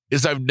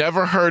is I've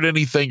never heard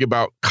anything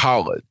about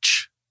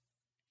college,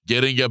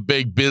 getting a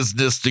big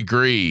business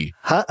degree.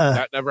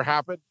 That never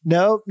happened?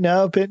 Nope,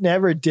 it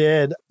never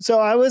did. So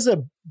I was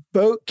a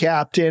boat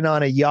captain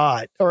on a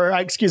yacht,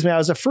 I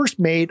was a first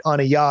mate on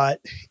a yacht.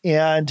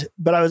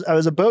 But I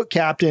was a boat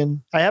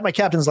captain. I had my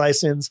captain's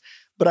license,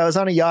 but I was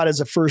on a yacht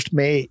as a first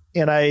mate.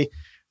 And I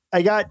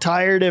got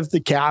tired of the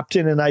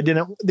captain,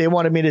 and they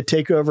wanted me to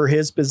take over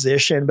his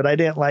position, but I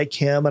didn't like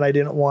him and I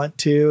didn't want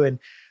to. And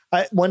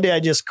one day I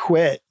just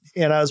quit,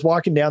 and I was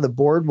walking down the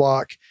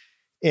boardwalk,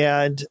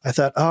 and I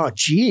thought, oh,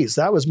 geez,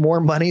 that was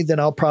more money than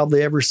I'll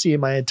probably ever see in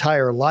my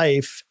entire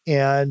life.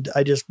 And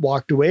I just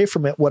walked away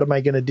from it. What am I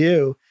going to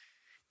do?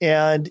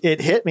 And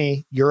it hit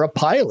me, you're a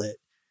pilot.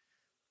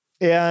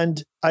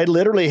 And I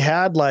literally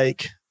had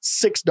like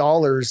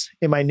 $6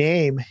 in my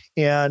name.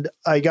 And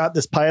I got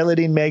this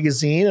piloting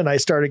magazine, and I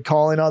started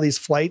calling all these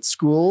flight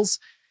schools.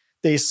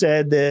 They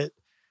said that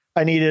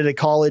I needed a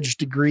college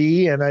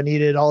degree and I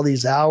needed all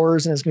these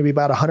hours, and it's going to be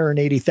about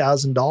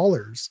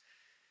 $180,000.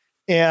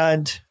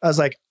 And I was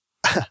like,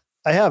 I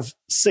have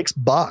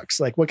 $6.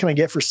 Like, what can I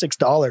get for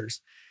 $6?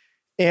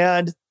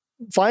 And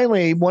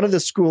finally, one of the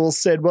schools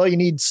said, well, you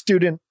need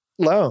student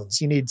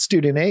loans. You need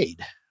student aid.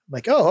 I'm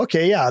like, oh,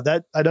 okay. Yeah,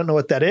 that I don't know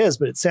what that is,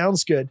 but it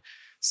sounds good.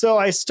 So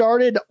I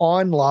started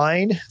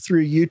online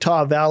through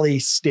Utah Valley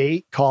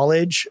State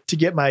College to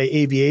get my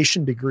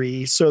aviation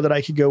degree so that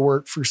I could go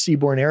work for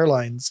Seaborne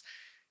Airlines.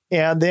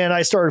 And then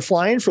I started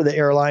flying for the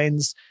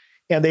airlines,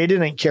 and they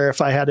didn't care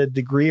if I had a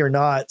degree or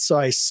not. So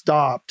I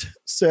stopped.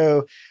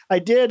 So I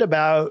did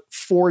about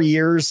 4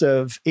 years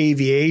of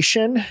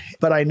aviation,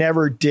 but I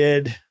never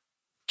did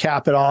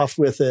cap it off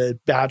with a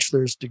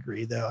bachelor's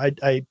degree though.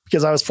 I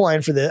because I was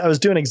flying for I was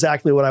doing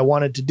exactly what I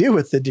wanted to do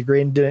with the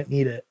degree and didn't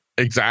need it.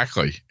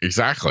 Exactly.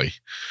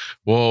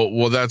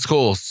 Well, that's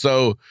cool.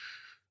 So,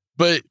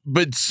 but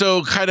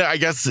so kind of, I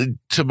guess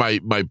to my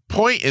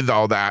point in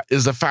all that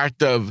is the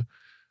fact of,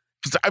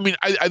 because I mean,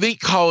 I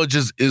think college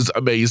is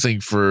amazing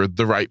for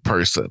the right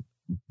person,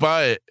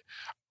 but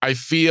I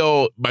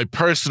feel my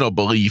personal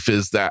belief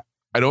is that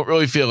I don't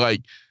really feel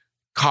like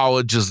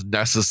college is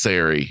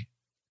necessary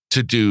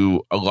to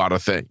do a lot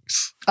of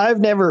things. I've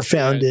never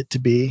found it to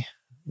be.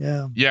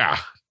 Yeah.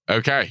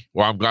 Okay.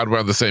 Well, I'm glad we're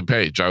on the same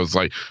page. I was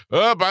like,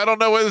 oh, but I don't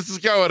know where this is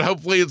going.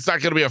 Hopefully it's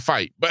not going to be a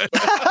fight. But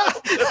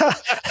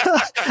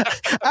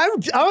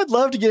I would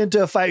love to get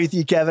into a fight with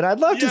you, Kevin. I'd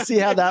love to see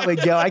how that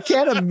would go. I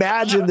can't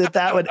imagine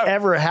that would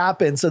ever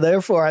happen. So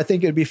therefore, I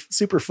think it'd be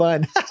super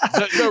fun.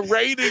 The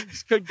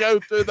ratings could go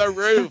through the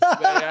roof,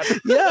 man.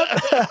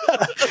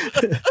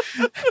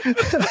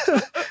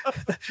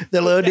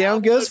 The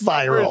lowdown goes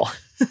viral.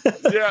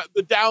 Yeah,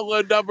 the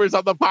download numbers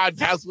on the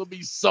podcast will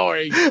be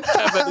soaring.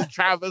 Kevin and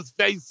Travis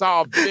face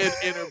off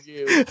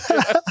mid-interview.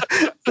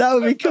 That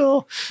would be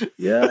cool.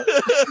 Yeah.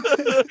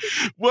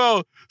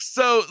 Well,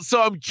 so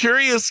I'm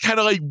curious, kind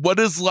of like, what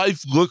does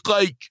life look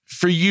like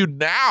for you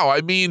now?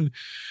 I mean,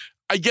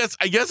 I guess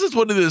it's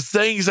one of those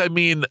things. I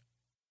mean,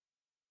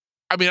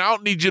 I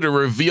don't need you to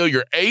reveal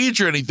your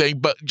age or anything,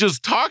 but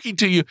just talking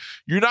to you,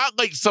 you're not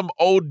like some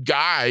old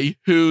guy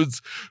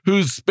who's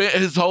spent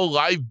his whole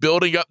life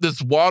building up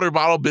this water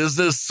bottle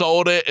business,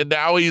 sold it, and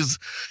now he's,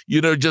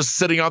 just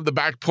sitting on the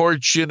back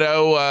porch,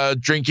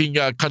 drinking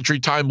country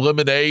time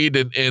lemonade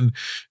and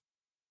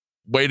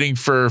waiting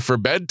for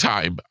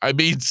bedtime. I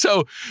mean,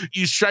 so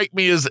you strike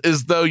me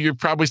as though you're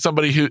probably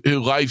somebody who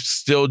life's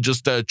still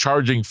just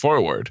charging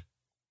forward.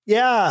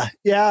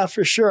 Yeah,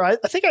 for sure. I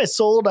think I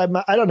sold, I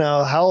don't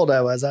know how old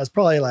I was. I was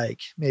probably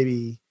like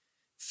maybe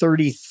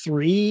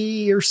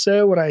 33 or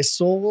so when I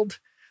sold.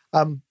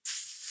 I'm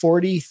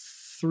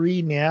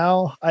 43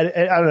 now. I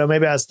don't know,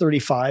 maybe I was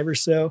 35 or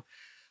so.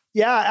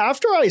 Yeah,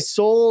 after I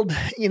sold,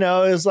 it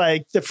was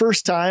like the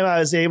first time I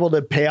was able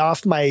to pay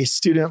off my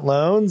student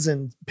loans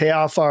and pay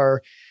off I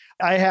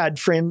had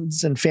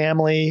friends and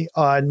family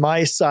on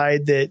my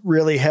side that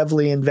really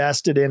heavily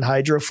invested in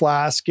Hydro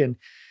Flask, and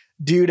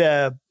due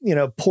to,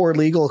 poor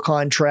legal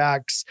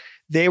contracts,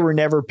 they were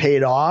never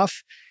paid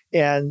off,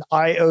 and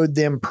I owed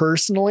them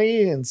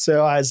personally. And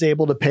so I was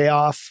able to pay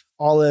off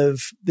all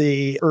of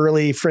the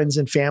early friends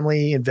and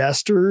family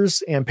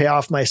investors and pay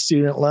off my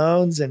student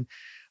loans and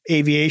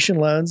aviation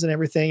loans and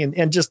everything.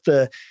 And just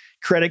the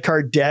credit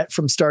card debt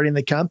from starting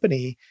the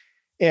company.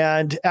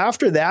 And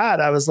after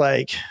that, I was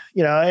like,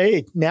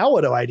 hey, now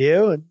what do I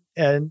do?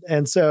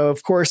 And so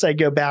of course I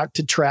go back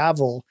to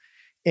travel.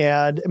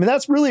 And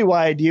that's really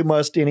why I do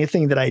most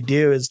anything that I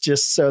do, is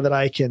just so that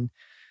I can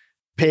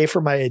pay for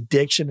my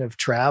addiction of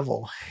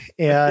travel.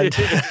 And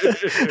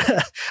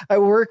I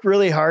work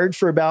really hard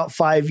for about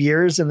 5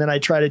 years. And then I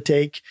try to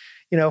take,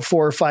 4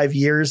 or 5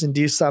 years and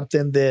do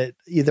something that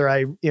either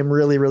I am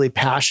really, really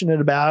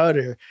passionate about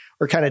or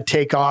kind of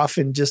take off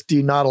and just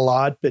do not a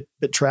lot, but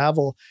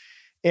travel.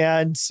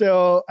 And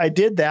so I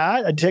did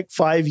that. I took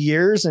 5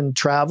 years and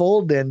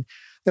traveled. And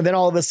then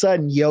all of a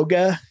sudden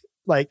yoga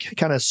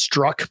kind of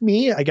struck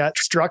me. I got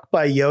struck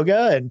by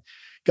yoga and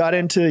got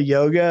into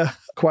yoga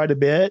quite a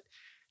bit,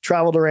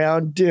 traveled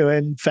around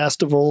doing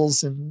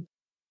festivals and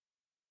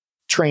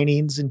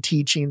trainings and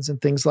teachings and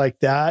things like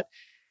that.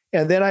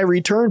 And then I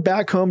returned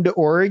back home to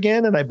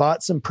Oregon, and I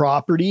bought some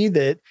property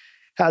that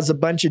has a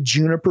bunch of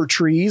juniper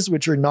trees,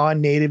 which are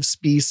non-native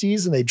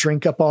species, and they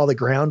drink up all the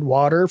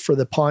groundwater for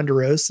the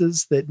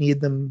ponderosas that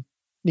need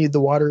the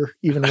water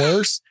even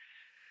worse.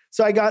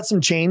 So I got some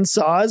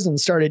chainsaws and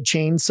started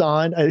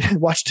chainsawing. I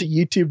watched a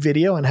YouTube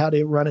video on how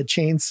to run a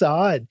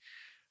chainsaw. And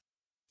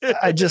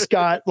I just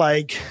got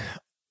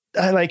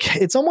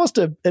it's almost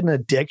an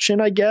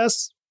addiction, I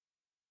guess.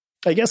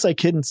 I guess I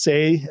couldn't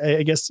say,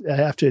 I guess I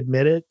have to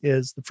admit it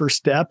is the first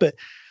step, but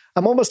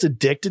I'm almost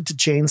addicted to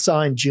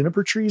chainsawing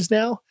juniper trees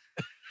now.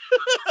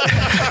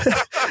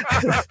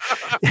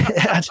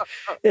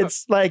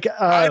 It's like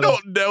I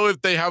don't know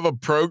if they have a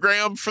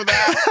program for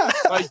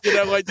that, like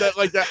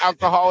the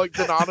Alcoholics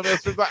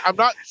Anonymous or something. I'm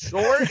not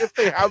sure if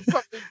they have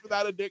something for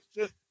that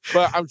addiction,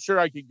 but I'm sure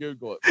I can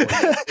Google it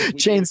for you.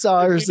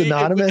 Chainsawers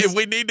Anonymous. If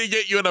we need to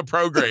get you in a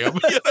program,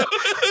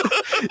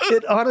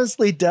 It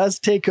honestly does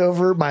take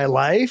over my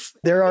life.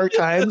 There are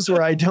times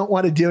where I don't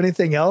want to do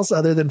anything else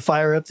other than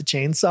fire up the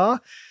chainsaw.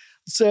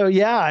 So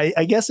yeah,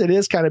 I guess it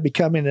is kind of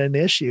becoming an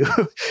issue.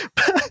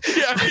 But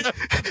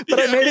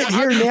I made it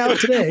here now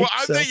today. Well,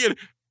 I'm thinking,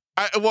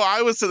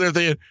 I was sitting there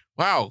thinking,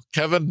 Wow,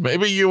 Kevin,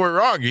 maybe you were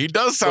wrong. He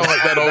does sound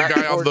like that old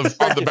guy on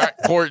the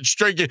back porch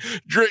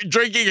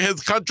drinking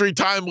his country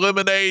time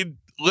lemonade,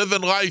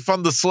 living life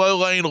on the slow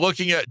lane,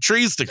 looking at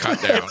trees to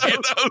cut down.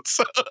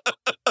 So.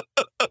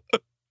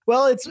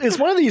 Well, it's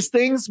one of these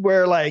things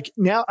where like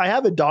now I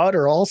have a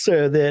daughter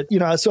also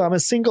that, so I'm a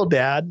single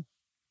dad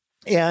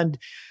and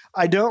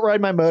I don't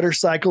ride my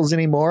motorcycles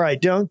anymore. I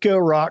don't go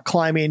rock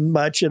climbing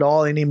much at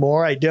all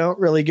anymore. I don't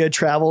really go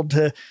travel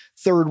to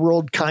third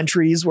world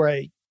countries where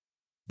I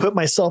put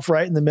myself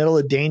right in the middle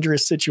of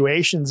dangerous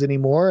situations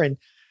anymore. And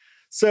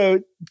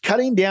so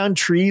cutting down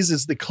trees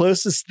is the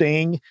closest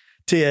thing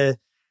to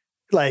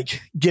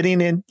like getting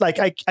in, like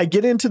I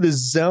get into the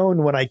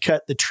zone when I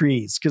cut the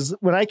trees. Cause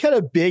when I cut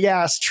a big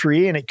ass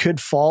tree and it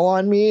could fall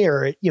on me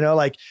or,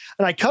 and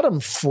I cut them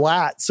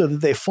flat so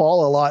that they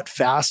fall a lot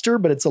faster,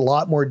 but it's a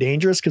lot more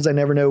dangerous because I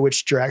never know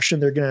which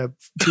direction they're going to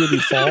truly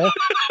fall.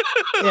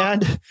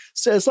 And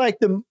so it's like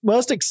the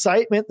most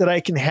excitement that I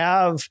can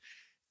have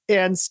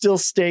and still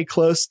stay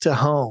close to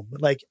home.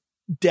 Like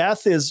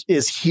death is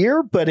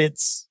here, but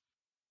it's,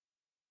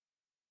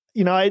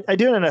 I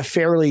do it in a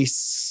fairly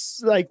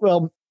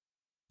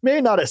maybe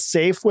not a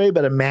safe way,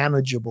 but a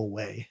manageable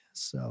way.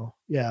 So,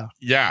 yeah.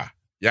 Yeah.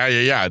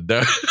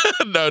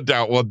 No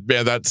doubt. Well,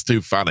 man, that's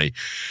too funny.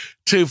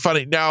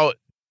 Now,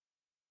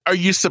 are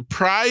you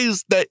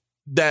surprised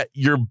that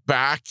you're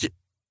back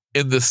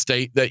in the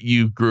state that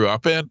you grew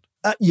up in?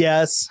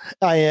 Yes,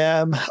 I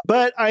am.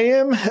 But I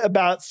am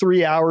about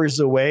 3 hours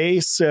away.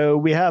 So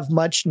we have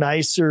much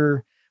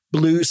nicer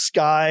blue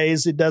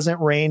skies. It doesn't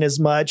rain as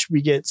much.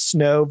 We get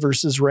snow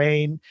versus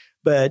rain.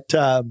 But,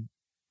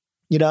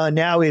 and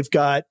now we've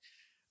got,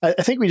 I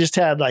think we just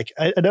had like,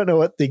 I don't know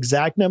what the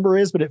exact number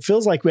is, but it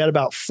feels like we had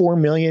about 4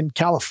 million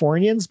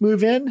Californians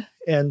move in.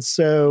 And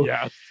so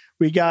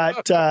we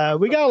got a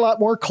lot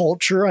more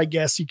culture, I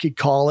guess you could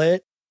call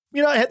it.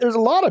 There's a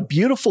lot of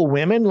beautiful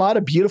women, a lot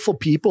of beautiful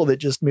people that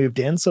just moved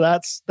in. So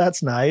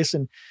that's nice.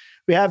 And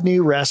we have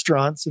new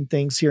restaurants and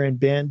things here in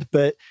Bend,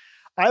 but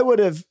I would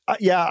have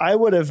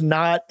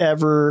not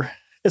ever,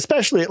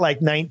 especially at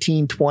like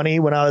 19, 20,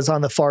 when I was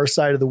on the far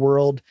side of the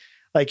world,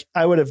 like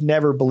I would have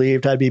never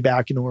believed I'd be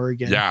back in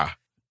Oregon. Yeah.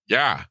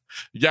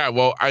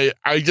 Well, I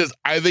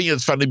think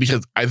it's funny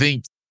because I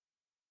think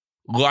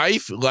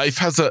life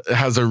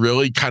has a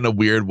really kind of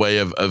weird way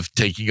of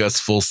taking us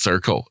full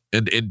circle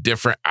in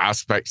different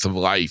aspects of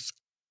life.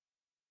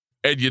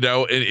 And,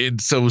 and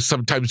so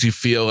sometimes you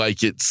feel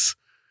like it's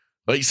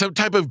like some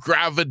type of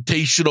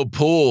gravitational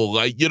pull,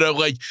 like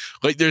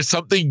there's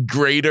something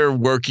greater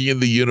working in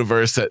the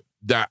universe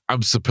that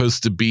I'm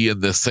supposed to be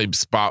in the same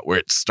spot where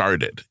it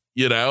started.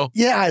 Yeah,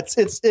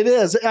 it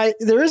is.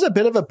 There is a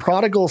bit of a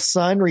prodigal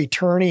son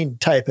returning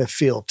type of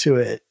feel to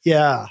it.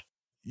 Yeah,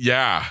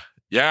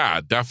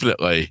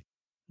 definitely.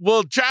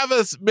 Well,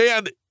 Travis,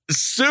 man,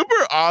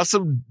 super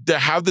awesome to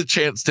have the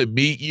chance to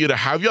meet you, to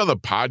have you on the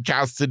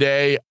podcast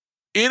today.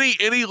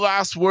 Any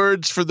last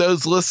words for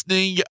those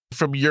listening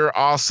from your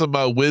awesome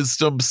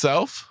wisdom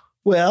self?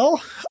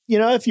 Well,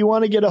 if you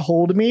want to get a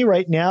hold of me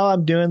right now,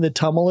 I'm doing the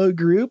Tumalo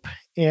group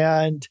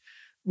and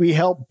we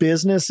help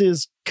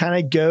businesses kind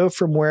of go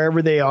from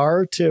wherever they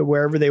are to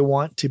wherever they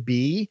want to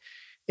be.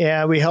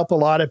 And we help a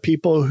lot of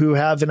people who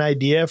have an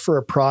idea for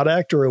a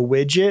product or a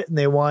widget and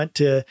they want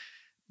to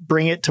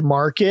bring it to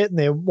market and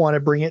they want to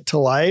bring it to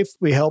life.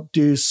 We help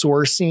do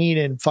sourcing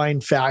and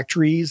find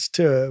factories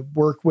to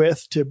work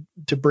with to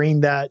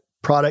bring that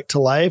product to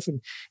life, and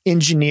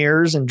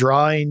engineers and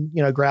drawing,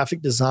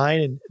 graphic design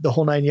and the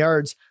whole 9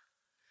 yards.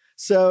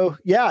 So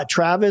yeah,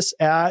 Travis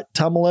at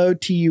Tumalo,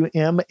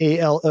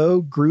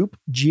 TUMALO group,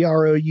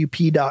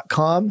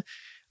 GROUP.com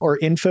or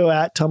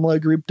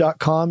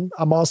info@tumalogroup.com.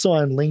 I'm also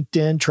on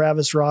LinkedIn,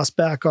 Travis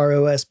Rosbach,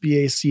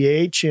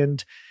 ROSBACH.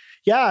 And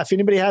yeah, if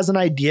anybody has an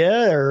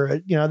idea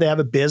or, they have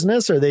a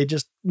business or they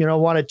just,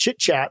 want to chit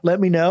chat, let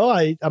me know.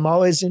 I'm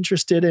always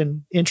interested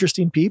in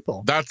interesting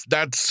people.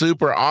 That's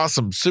super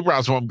awesome. Super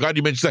awesome. I'm glad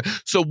you mentioned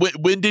that. So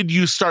when did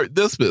you start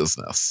this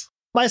business?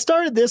 I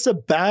started this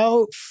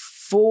about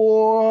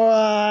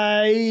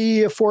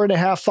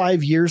 4.5,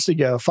 5 years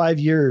ago. 5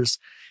 years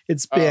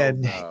it's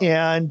been. Oh, no.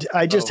 And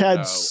I just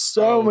had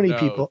so many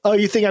people. Oh,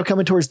 you think I'm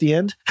coming towards the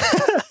end?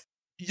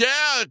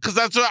 Yeah, because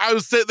that's what I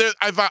was sitting there.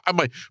 I'm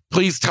like,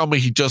 please tell me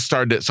he just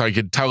started it so I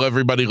can tell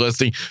everybody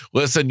listening,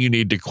 listen, you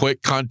need to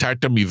quit,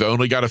 contact him. You've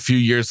only got a few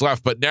years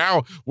left. But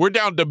now we're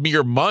down to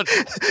mere months.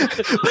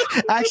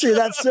 Actually,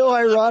 that's so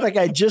ironic.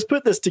 I just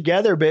put this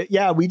together. But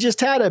yeah, we just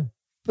had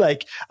I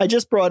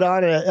just brought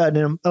on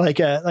an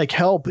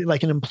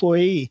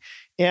employee.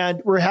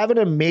 And we're having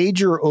a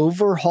major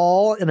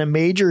overhaul and a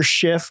major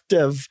shift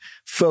of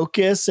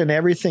focus and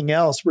everything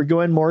else. We're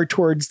going more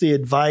towards the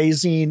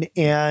advising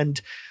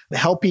and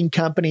helping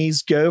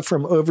companies go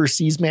from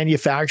overseas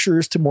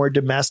manufacturers to more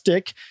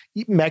domestic,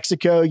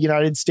 Mexico,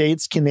 United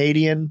States,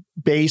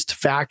 Canadian-based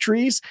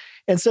factories.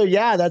 And so,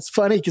 yeah, that's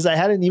funny because I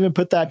hadn't even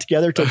put that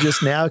together till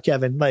just now,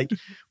 Kevin. Like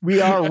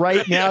we are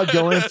right now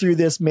going through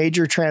this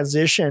major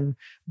transition,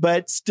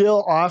 but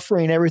still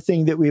offering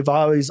everything that we've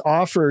always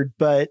offered.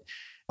 But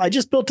I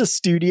just built a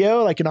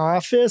studio, like an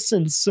office.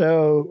 And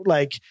so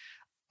like,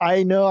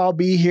 I know I'll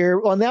be here.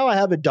 Well, now I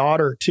have a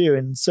daughter too.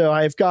 And so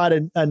I've got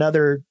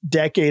another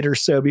decade or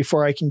so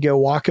before I can go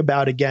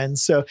walkabout again.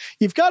 So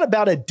you've got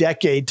about a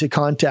decade to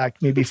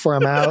contact me before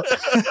I'm out.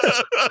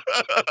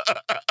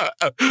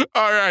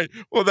 All right.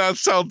 Well, that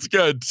sounds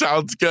good.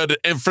 Sounds good.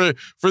 And for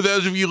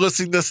those of you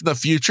listening to this in the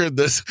future,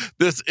 this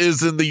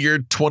is in the year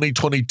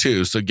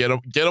 2022. So get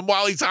him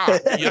while he's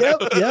hot.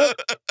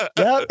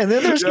 Yep. And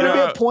then there's going to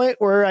be a point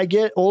where I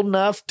get old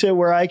enough to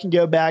where I can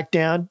go back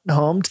down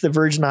home to the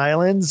Virgin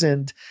Islands.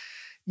 And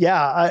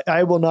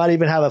I will not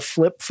even have a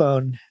flip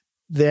phone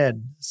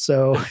then.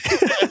 So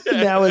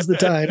now is the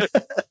time.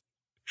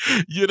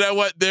 You know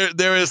what?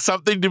 There is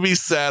something to be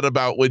said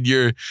about when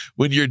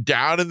you're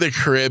down in the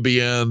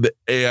Caribbean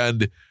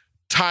and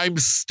time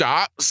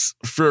stops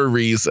for a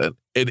reason.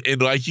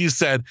 And like you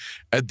said,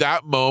 at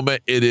that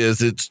moment,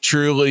 it's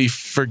truly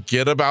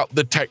forget about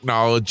the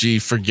technology,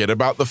 forget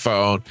about the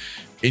phone,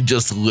 and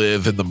just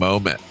live in the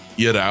moment,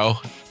 Yeah,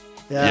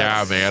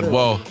 man. So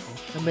well,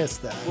 I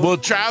missed that. Well,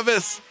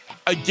 Travis,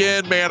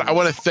 again, man, I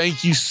want to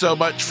thank you so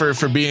much for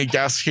being a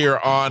guest here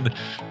on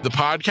the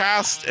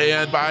podcast.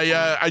 And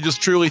I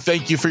just truly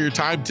thank you for your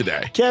time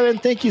today. Kevin,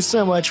 thank you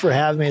so much for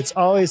having me. It's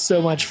always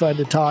so much fun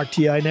to talk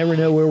to you. I never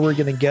know where we're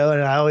going to go,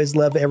 and I always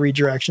love every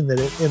direction that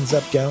it ends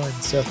up going.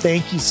 So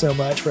thank you so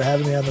much for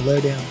having me on the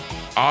Lowdown.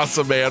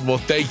 Awesome, man. Well,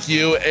 thank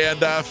you.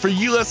 And for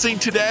you listening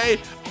today,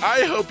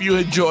 I hope you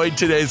enjoyed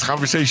today's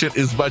conversation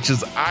as much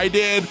as I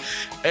did.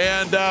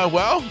 And,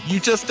 you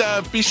just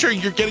be sure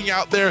you're getting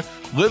out there,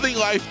 living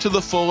life to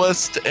the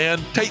fullest,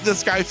 and take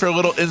this guy for a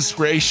little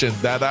inspiration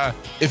that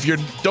if you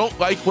don't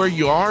like where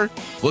you are,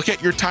 look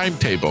at your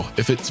timetable.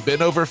 If it's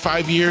been over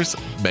 5 years,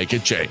 make a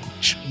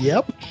change.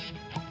 Yep.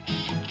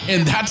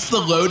 And that's the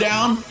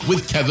Lowdown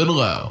with Kevin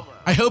Lowe.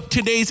 I hope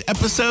today's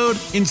episode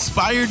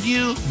inspired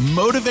you,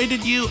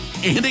 motivated you,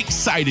 and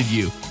excited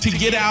you to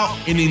get out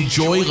and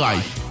enjoy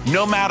life,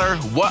 no matter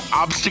what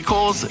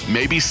obstacles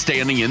may be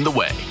standing in the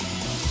way.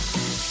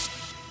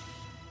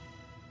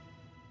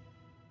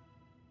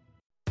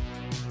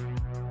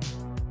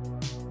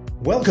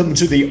 Welcome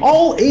to the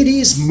All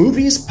 80s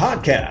Movies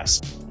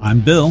Podcast. I'm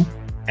Bill.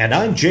 And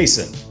I'm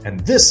Jason. And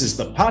this is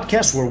the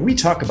podcast where we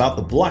talk about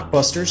the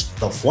blockbusters,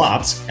 the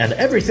flops, and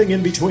everything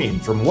in between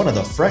from one of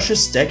the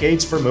freshest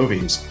decades for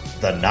movies,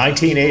 the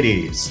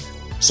 1980s.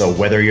 So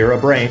whether you're a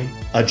brain,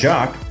 a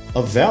jock,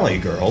 a valley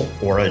girl,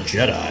 or a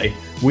Jedi,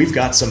 we've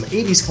got some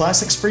 80s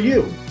classics for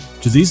you.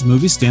 Do these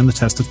movies stand the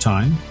test of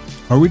time?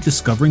 Are we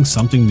discovering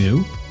something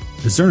new?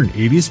 Is there an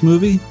 80s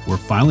movie we're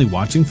finally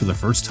watching for the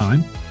first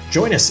time?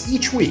 Join us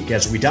each week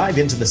as we dive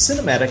into the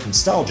cinematic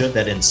nostalgia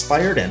that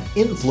inspired and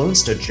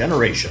influenced a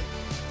generation.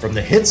 From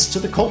the hits to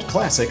the cult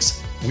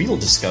classics, we'll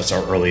discuss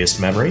our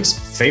earliest memories,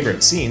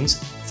 favorite scenes,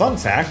 fun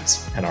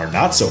facts, and our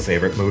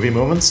not-so-favorite movie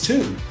moments,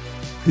 too.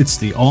 It's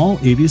the All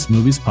 80s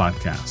Movies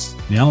Podcast,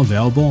 now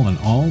available on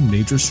all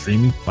major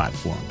streaming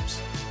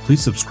platforms.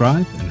 Please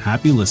subscribe and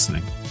happy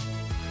listening.